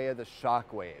out of the way of the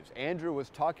shock waves. Andrew was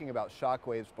talking about shock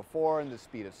waves before and the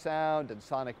speed of sound and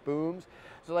sonic booms.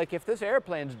 So like if this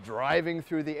airplane's driving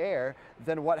through the air,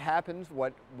 then what happens,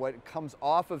 what comes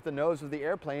off of the nose of the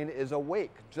airplane is a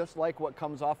wake, just like what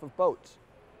comes off of boats.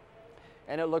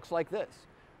 And it looks like this.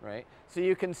 right? So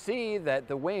you can see that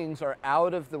the wings are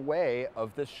out of the way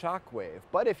of the shock wave.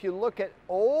 But if you look at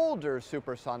older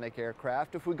supersonic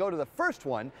aircraft, if we go to the first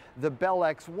one, the Bell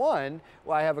X-1,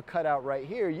 well, I have a cutout right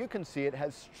here, you can see it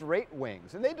has straight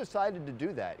wings. And they decided to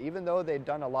do that, even though they'd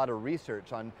done a lot of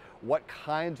research on what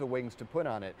kinds of wings to put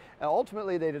on it. And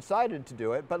ultimately, they decided to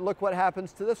do it, but look what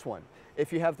happens to this one.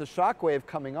 If you have the shock wave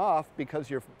coming off because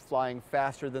you're flying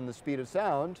faster than the speed of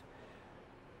sound,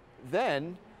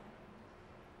 then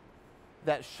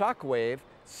that shock wave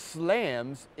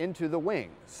slams into the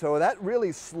wing. So that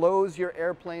really slows your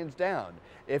airplanes down.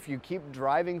 If you keep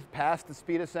driving past the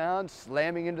speed of sound,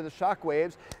 slamming into the shock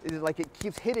waves, it's like it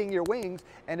keeps hitting your wings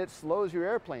and it slows your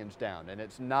airplanes down, and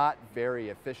it's not very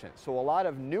efficient. So a lot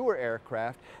of newer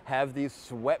aircraft have these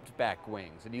swept back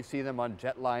wings, and you see them on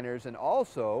jetliners and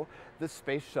also the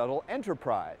Space Shuttle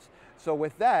Enterprise. So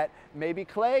with that, maybe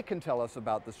Clay can tell us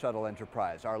about the Shuttle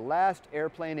Enterprise, our last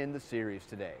airplane in the series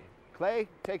today. Clay,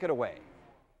 take it away.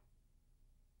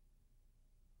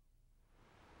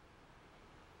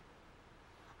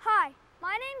 Hi,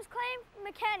 my name is Clay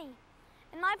McKenney,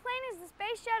 and my plane is the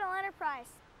Space Shuttle Enterprise.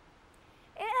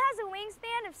 It has a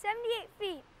wingspan of 78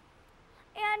 feet,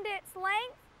 and its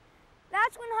length,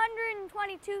 that's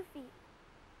 122 feet.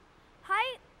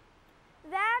 Height,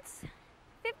 that's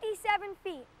 57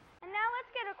 feet. And now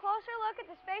let's get a closer look at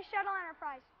the Space Shuttle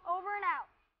Enterprise. Over and out.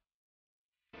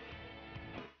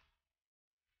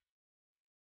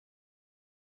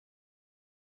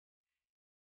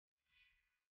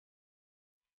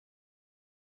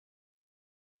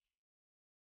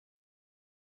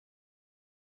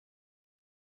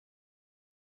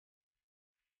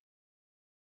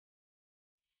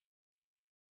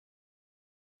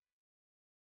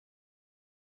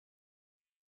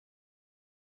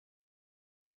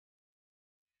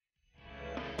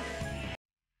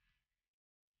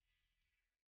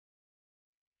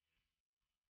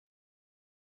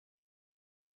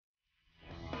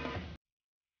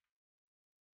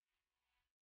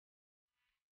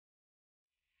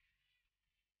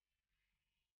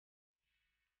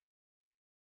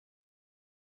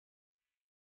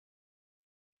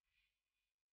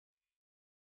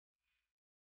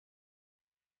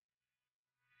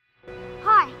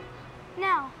 Hi,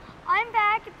 now I'm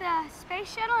back at the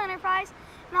Space Shuttle Enterprise,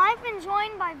 and I've been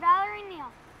joined by Valerie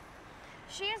Neal.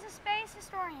 She is a space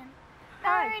historian.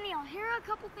 Valerie Neal, here are a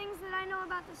couple things that I know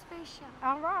about the Space Shuttle.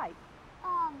 All right.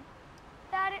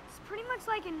 That it's pretty much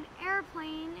like an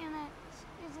airplane, and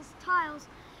it's just tiles,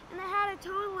 and it had a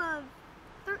total of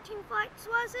 13 flights,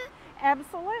 was it?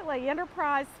 Absolutely.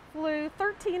 Enterprise flew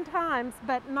 13 times,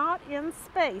 but not in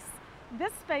space.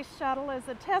 This space shuttle is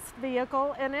a test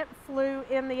vehicle, and it flew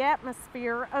in the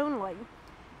atmosphere only.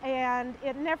 And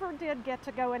it never did get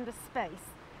to go into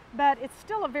space. But it's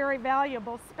still a very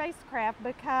valuable spacecraft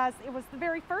because it was the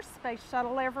very first space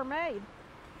shuttle ever made.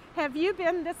 Have you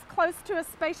been this close to a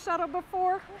space shuttle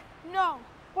before? No.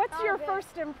 What's your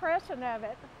first impression of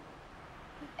it?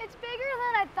 It's bigger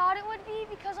than I thought it would be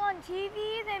because on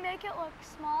TV they make it look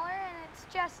smaller, and it's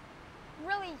just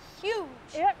really huge.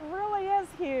 It really is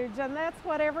huge, and that's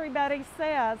what everybody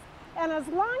says. And as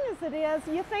long as it is,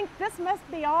 you think this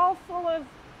must be all full of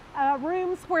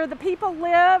rooms where the people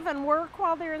live and work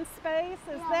while they're in space?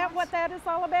 Is that what that is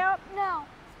all about? No.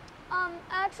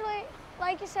 Actually,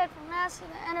 like you said, for NASA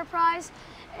and the Enterprise,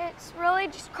 it's really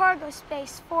just cargo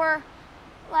space for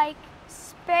like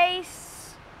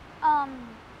space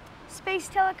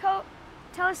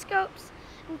telescopes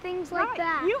and things like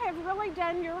that. You have really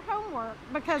done your homework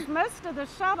because most of the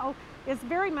shuttle is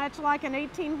very much like an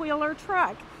 18-wheeler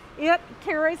truck. It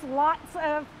carries lots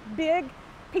of big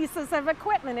pieces of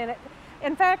equipment in it.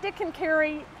 In fact, it can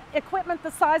carry equipment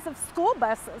the size of school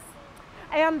buses.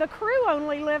 And the crew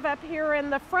only live up here in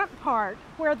the front part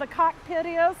where the cockpit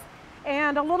is,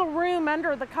 and a little room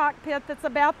under the cockpit that's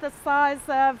about the size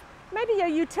of maybe a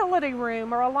utility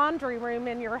room or a laundry room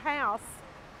in your house.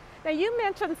 Now, you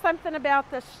mentioned something about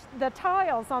the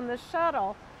tiles on the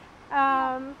shuttle.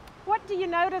 What do you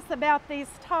notice about these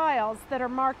tiles that are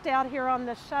marked out here on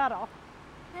the shuttle?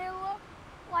 They look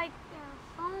like they're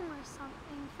foam or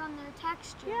something from their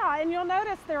texture. Yeah, and you'll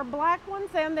notice there are black ones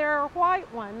and there are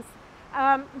white ones.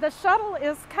 The shuttle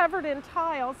is covered in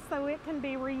tiles so it can be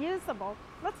reusable.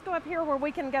 Let's go up here where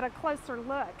we can get a closer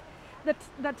look.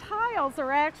 The tiles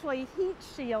are actually heat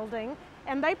shielding,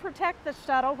 and they protect the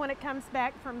shuttle when it comes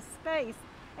back from space.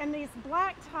 And these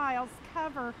black tiles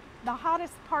cover the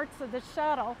hottest parts of the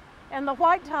shuttle, and the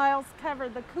white tiles cover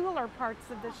the cooler parts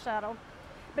of the shuttle.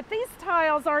 But these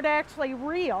tiles aren't actually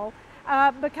real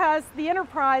because the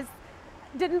Enterprise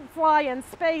didn't fly in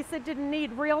space. It didn't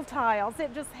need real tiles.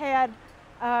 It just had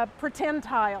pretend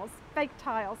tiles, fake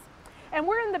tiles. And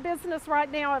we're in the business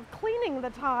right now of cleaning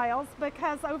the tiles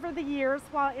because over the years,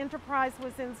 while Enterprise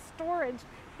was in storage,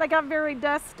 they got very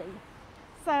dusty.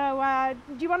 So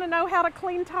do you want to know how to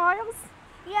clean tiles?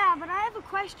 Yeah, but I have a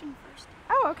question first.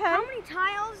 Oh, okay. How many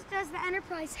tiles does the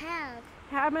Enterprise have?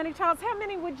 How many tiles? How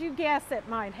many would you guess it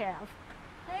might have?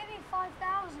 Maybe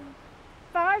 5,000.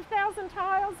 5,000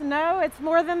 tiles? No, it's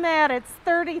more than that. It's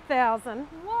 30,000.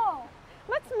 Whoa.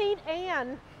 Let's meet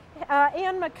Ann.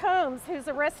 Ann McCombs, who's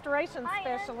a restoration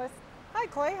specialist. Hi,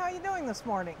 Clay. How are you doing this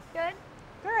morning? Good.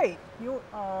 Great. You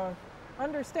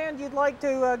understand you'd like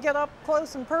to get up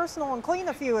close and personal and clean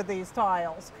a few of these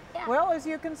tiles. Yeah. Well, as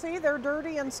you can see, they're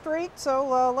dirty and streaked,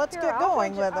 so let's get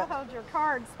going with it. I'll hold your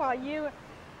cards while you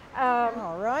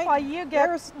all right. While you get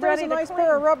there's ready a to nice clean.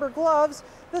 pair of rubber gloves.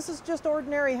 This is just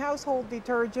ordinary household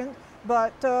detergent,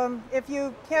 but if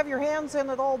you have your hands in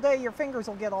it all day, your fingers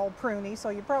will get all pruny, so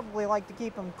you probably like to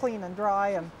keep them clean and dry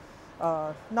and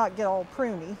not get all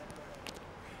pruny.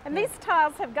 And these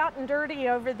tiles have gotten dirty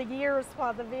over the years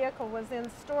while the vehicle was in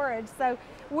storage, so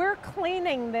we're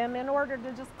cleaning them in order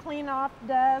to just clean off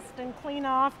dust and clean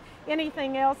off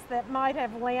anything else that might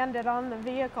have landed on the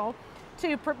vehicle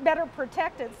to better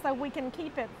protect it so we can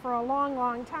keep it for a long,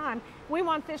 long time. We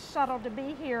want this shuttle to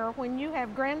be here when you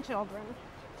have grandchildren.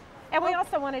 And we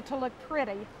also want it to look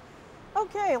pretty.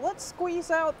 Okay, let's squeeze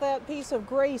out that piece of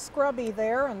gray scrubby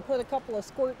there and put a couple of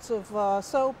squirts of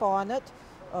soap on it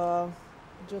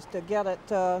just to get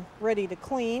it ready to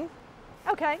clean.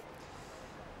 Okay.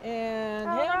 And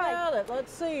All hang right. at it.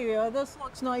 Let's see, this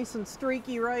looks nice and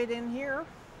streaky right in here.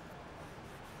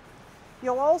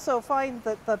 You'll also find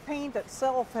that the paint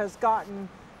itself has gotten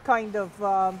kind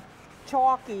of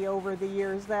chalky over the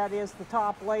years. That is, the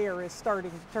top layer is starting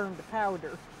to turn to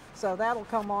powder. So that'll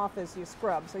come off as you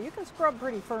scrub. So you can scrub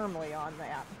pretty firmly on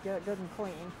that. Get it good and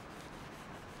clean.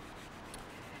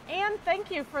 Ann,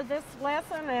 thank you for this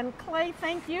lesson, and Clay,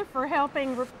 thank you for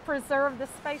helping preserve the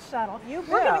space shuttle. You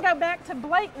We're going to bet. go back to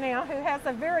Blake now, who has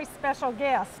a very special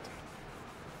guest.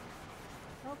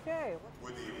 Okay.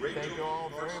 Thank you all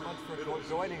very much for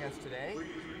joining us today.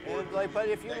 And but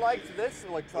if you liked this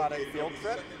electronic field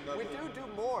trip, we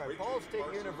do more. Ball State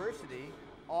University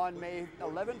on May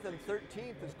 11th and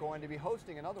 13th is going to be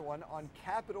hosting another one on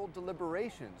Capitol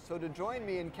deliberations. So to join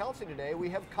me in Kelsey today, we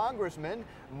have Congressman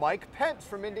Mike Pence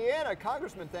from Indiana.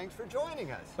 Congressman, thanks for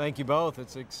joining us. Thank you both.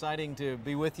 It's exciting to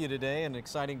be with you today and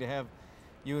exciting to have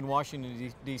you in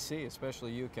Washington, D.C.,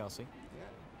 especially you, Kelsey. Yeah.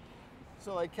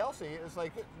 So like Kelsey, it's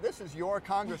like, this is your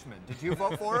congressman. Did you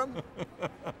vote for him?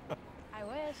 I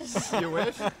wish. You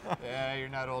wish? Yeah, you're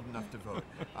not old enough to vote.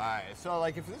 All right, so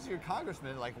like if this is your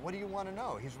congressman, like what do you want to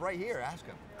know? He's right here, ask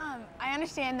him. I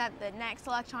understand that the next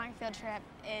electronic field trip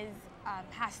is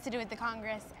has to do with the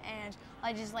Congress and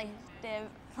legislative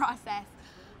process.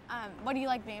 What do you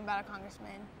like being about a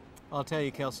congressman? I'll tell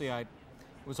you, Kelsey, it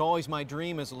was always my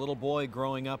dream as a little boy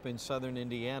growing up in southern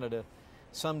Indiana to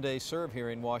someday serve here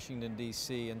in Washington,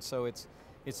 D.C., and so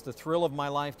it's the thrill of my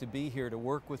life to be here to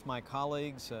work with my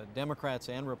colleagues, Democrats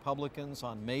and Republicans,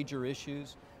 on major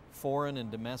issues, foreign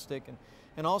and domestic,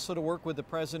 and also to work with the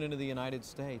President of the United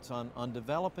States on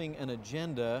developing an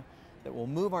agenda that will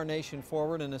move our nation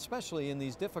forward, and especially in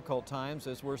these difficult times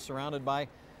as we're surrounded by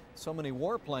so many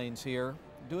warplanes here,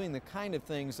 doing the kind of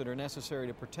things that are necessary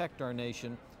to protect our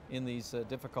nation in these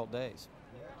difficult days.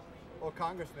 Well,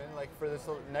 Congressman, like for this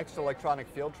next electronic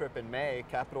field trip in May,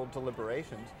 Capitol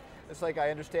deliberations, it's like I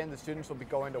understand the students will be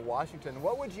going to Washington.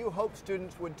 What would you hope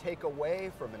students would take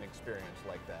away from an experience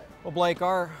like that? Well, Blake,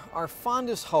 our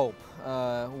fondest hope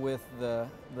with the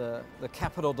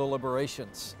Capitol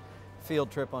deliberations field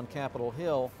trip on Capitol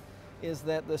Hill is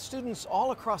that the students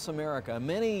all across America,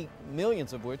 many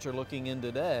millions of which are looking in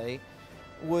today,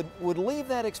 would leave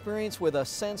that experience with a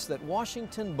sense that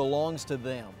Washington belongs to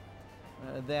them.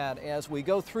 That as we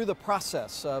go through the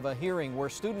process of a hearing where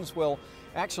students will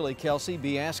actually, Kelsey,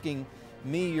 be asking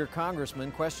me, your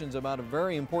congressman, questions about a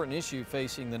very important issue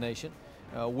facing the nation,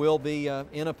 we'll be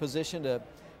in a position to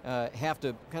have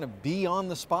to kind of be on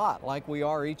the spot like we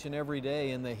are each and every day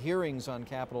in the hearings on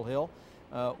Capitol Hill.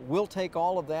 We'll take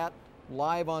all of that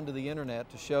live onto the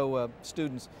internet to show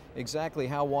students exactly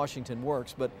how Washington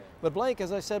works. But Blake,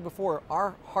 as I said before,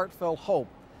 our heartfelt hope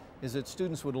is that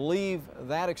students would leave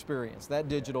that experience, that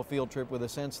digital field trip, with a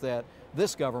sense that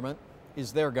this government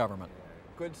is their government.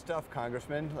 Good stuff,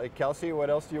 Congressman. Like Kelsey, what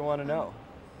else do you want to know?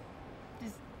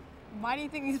 Why do you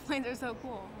think these planes are so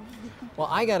cool? Well,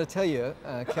 I got to tell you,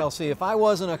 Kelsey, if I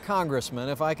wasn't a congressman,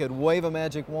 if I could wave a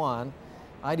magic wand,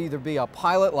 I'd either be a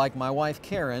pilot like my wife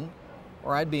Karen,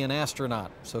 or I'd be an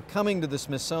astronaut. So coming to the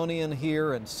Smithsonian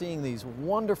here and seeing these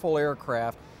wonderful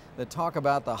aircraft that talk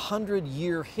about the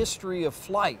 100-year history of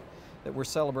flight that we're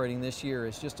celebrating this year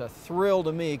is just a thrill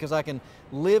to me, because I can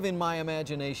live in my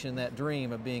imagination that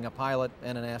dream of being a pilot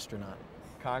and an astronaut.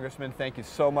 Congressman, thank you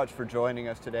so much for joining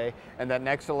us today. And that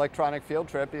next electronic field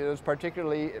trip is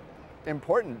particularly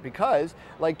important because,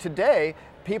 like today,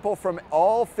 people from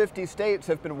all 50 states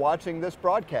have been watching this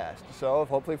broadcast, so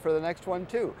hopefully for the next one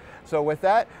too. So with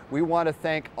that, we want to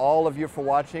thank all of you for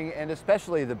watching, and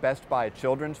especially the Best Buy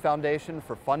Children's Foundation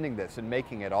for funding this and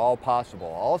making it all possible.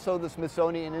 Also the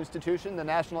Smithsonian Institution, the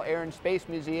National Air and Space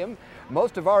Museum,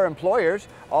 most of our employers,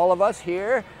 all of us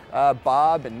here,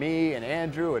 Bob and me and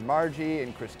Andrew and Margie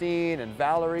and Christine and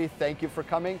Valerie, thank you for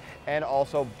coming, and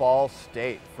also Ball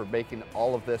State for making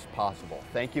all of this possible.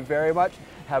 Thank you very much.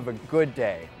 Have a good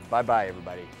day. Bye-bye,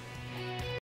 everybody.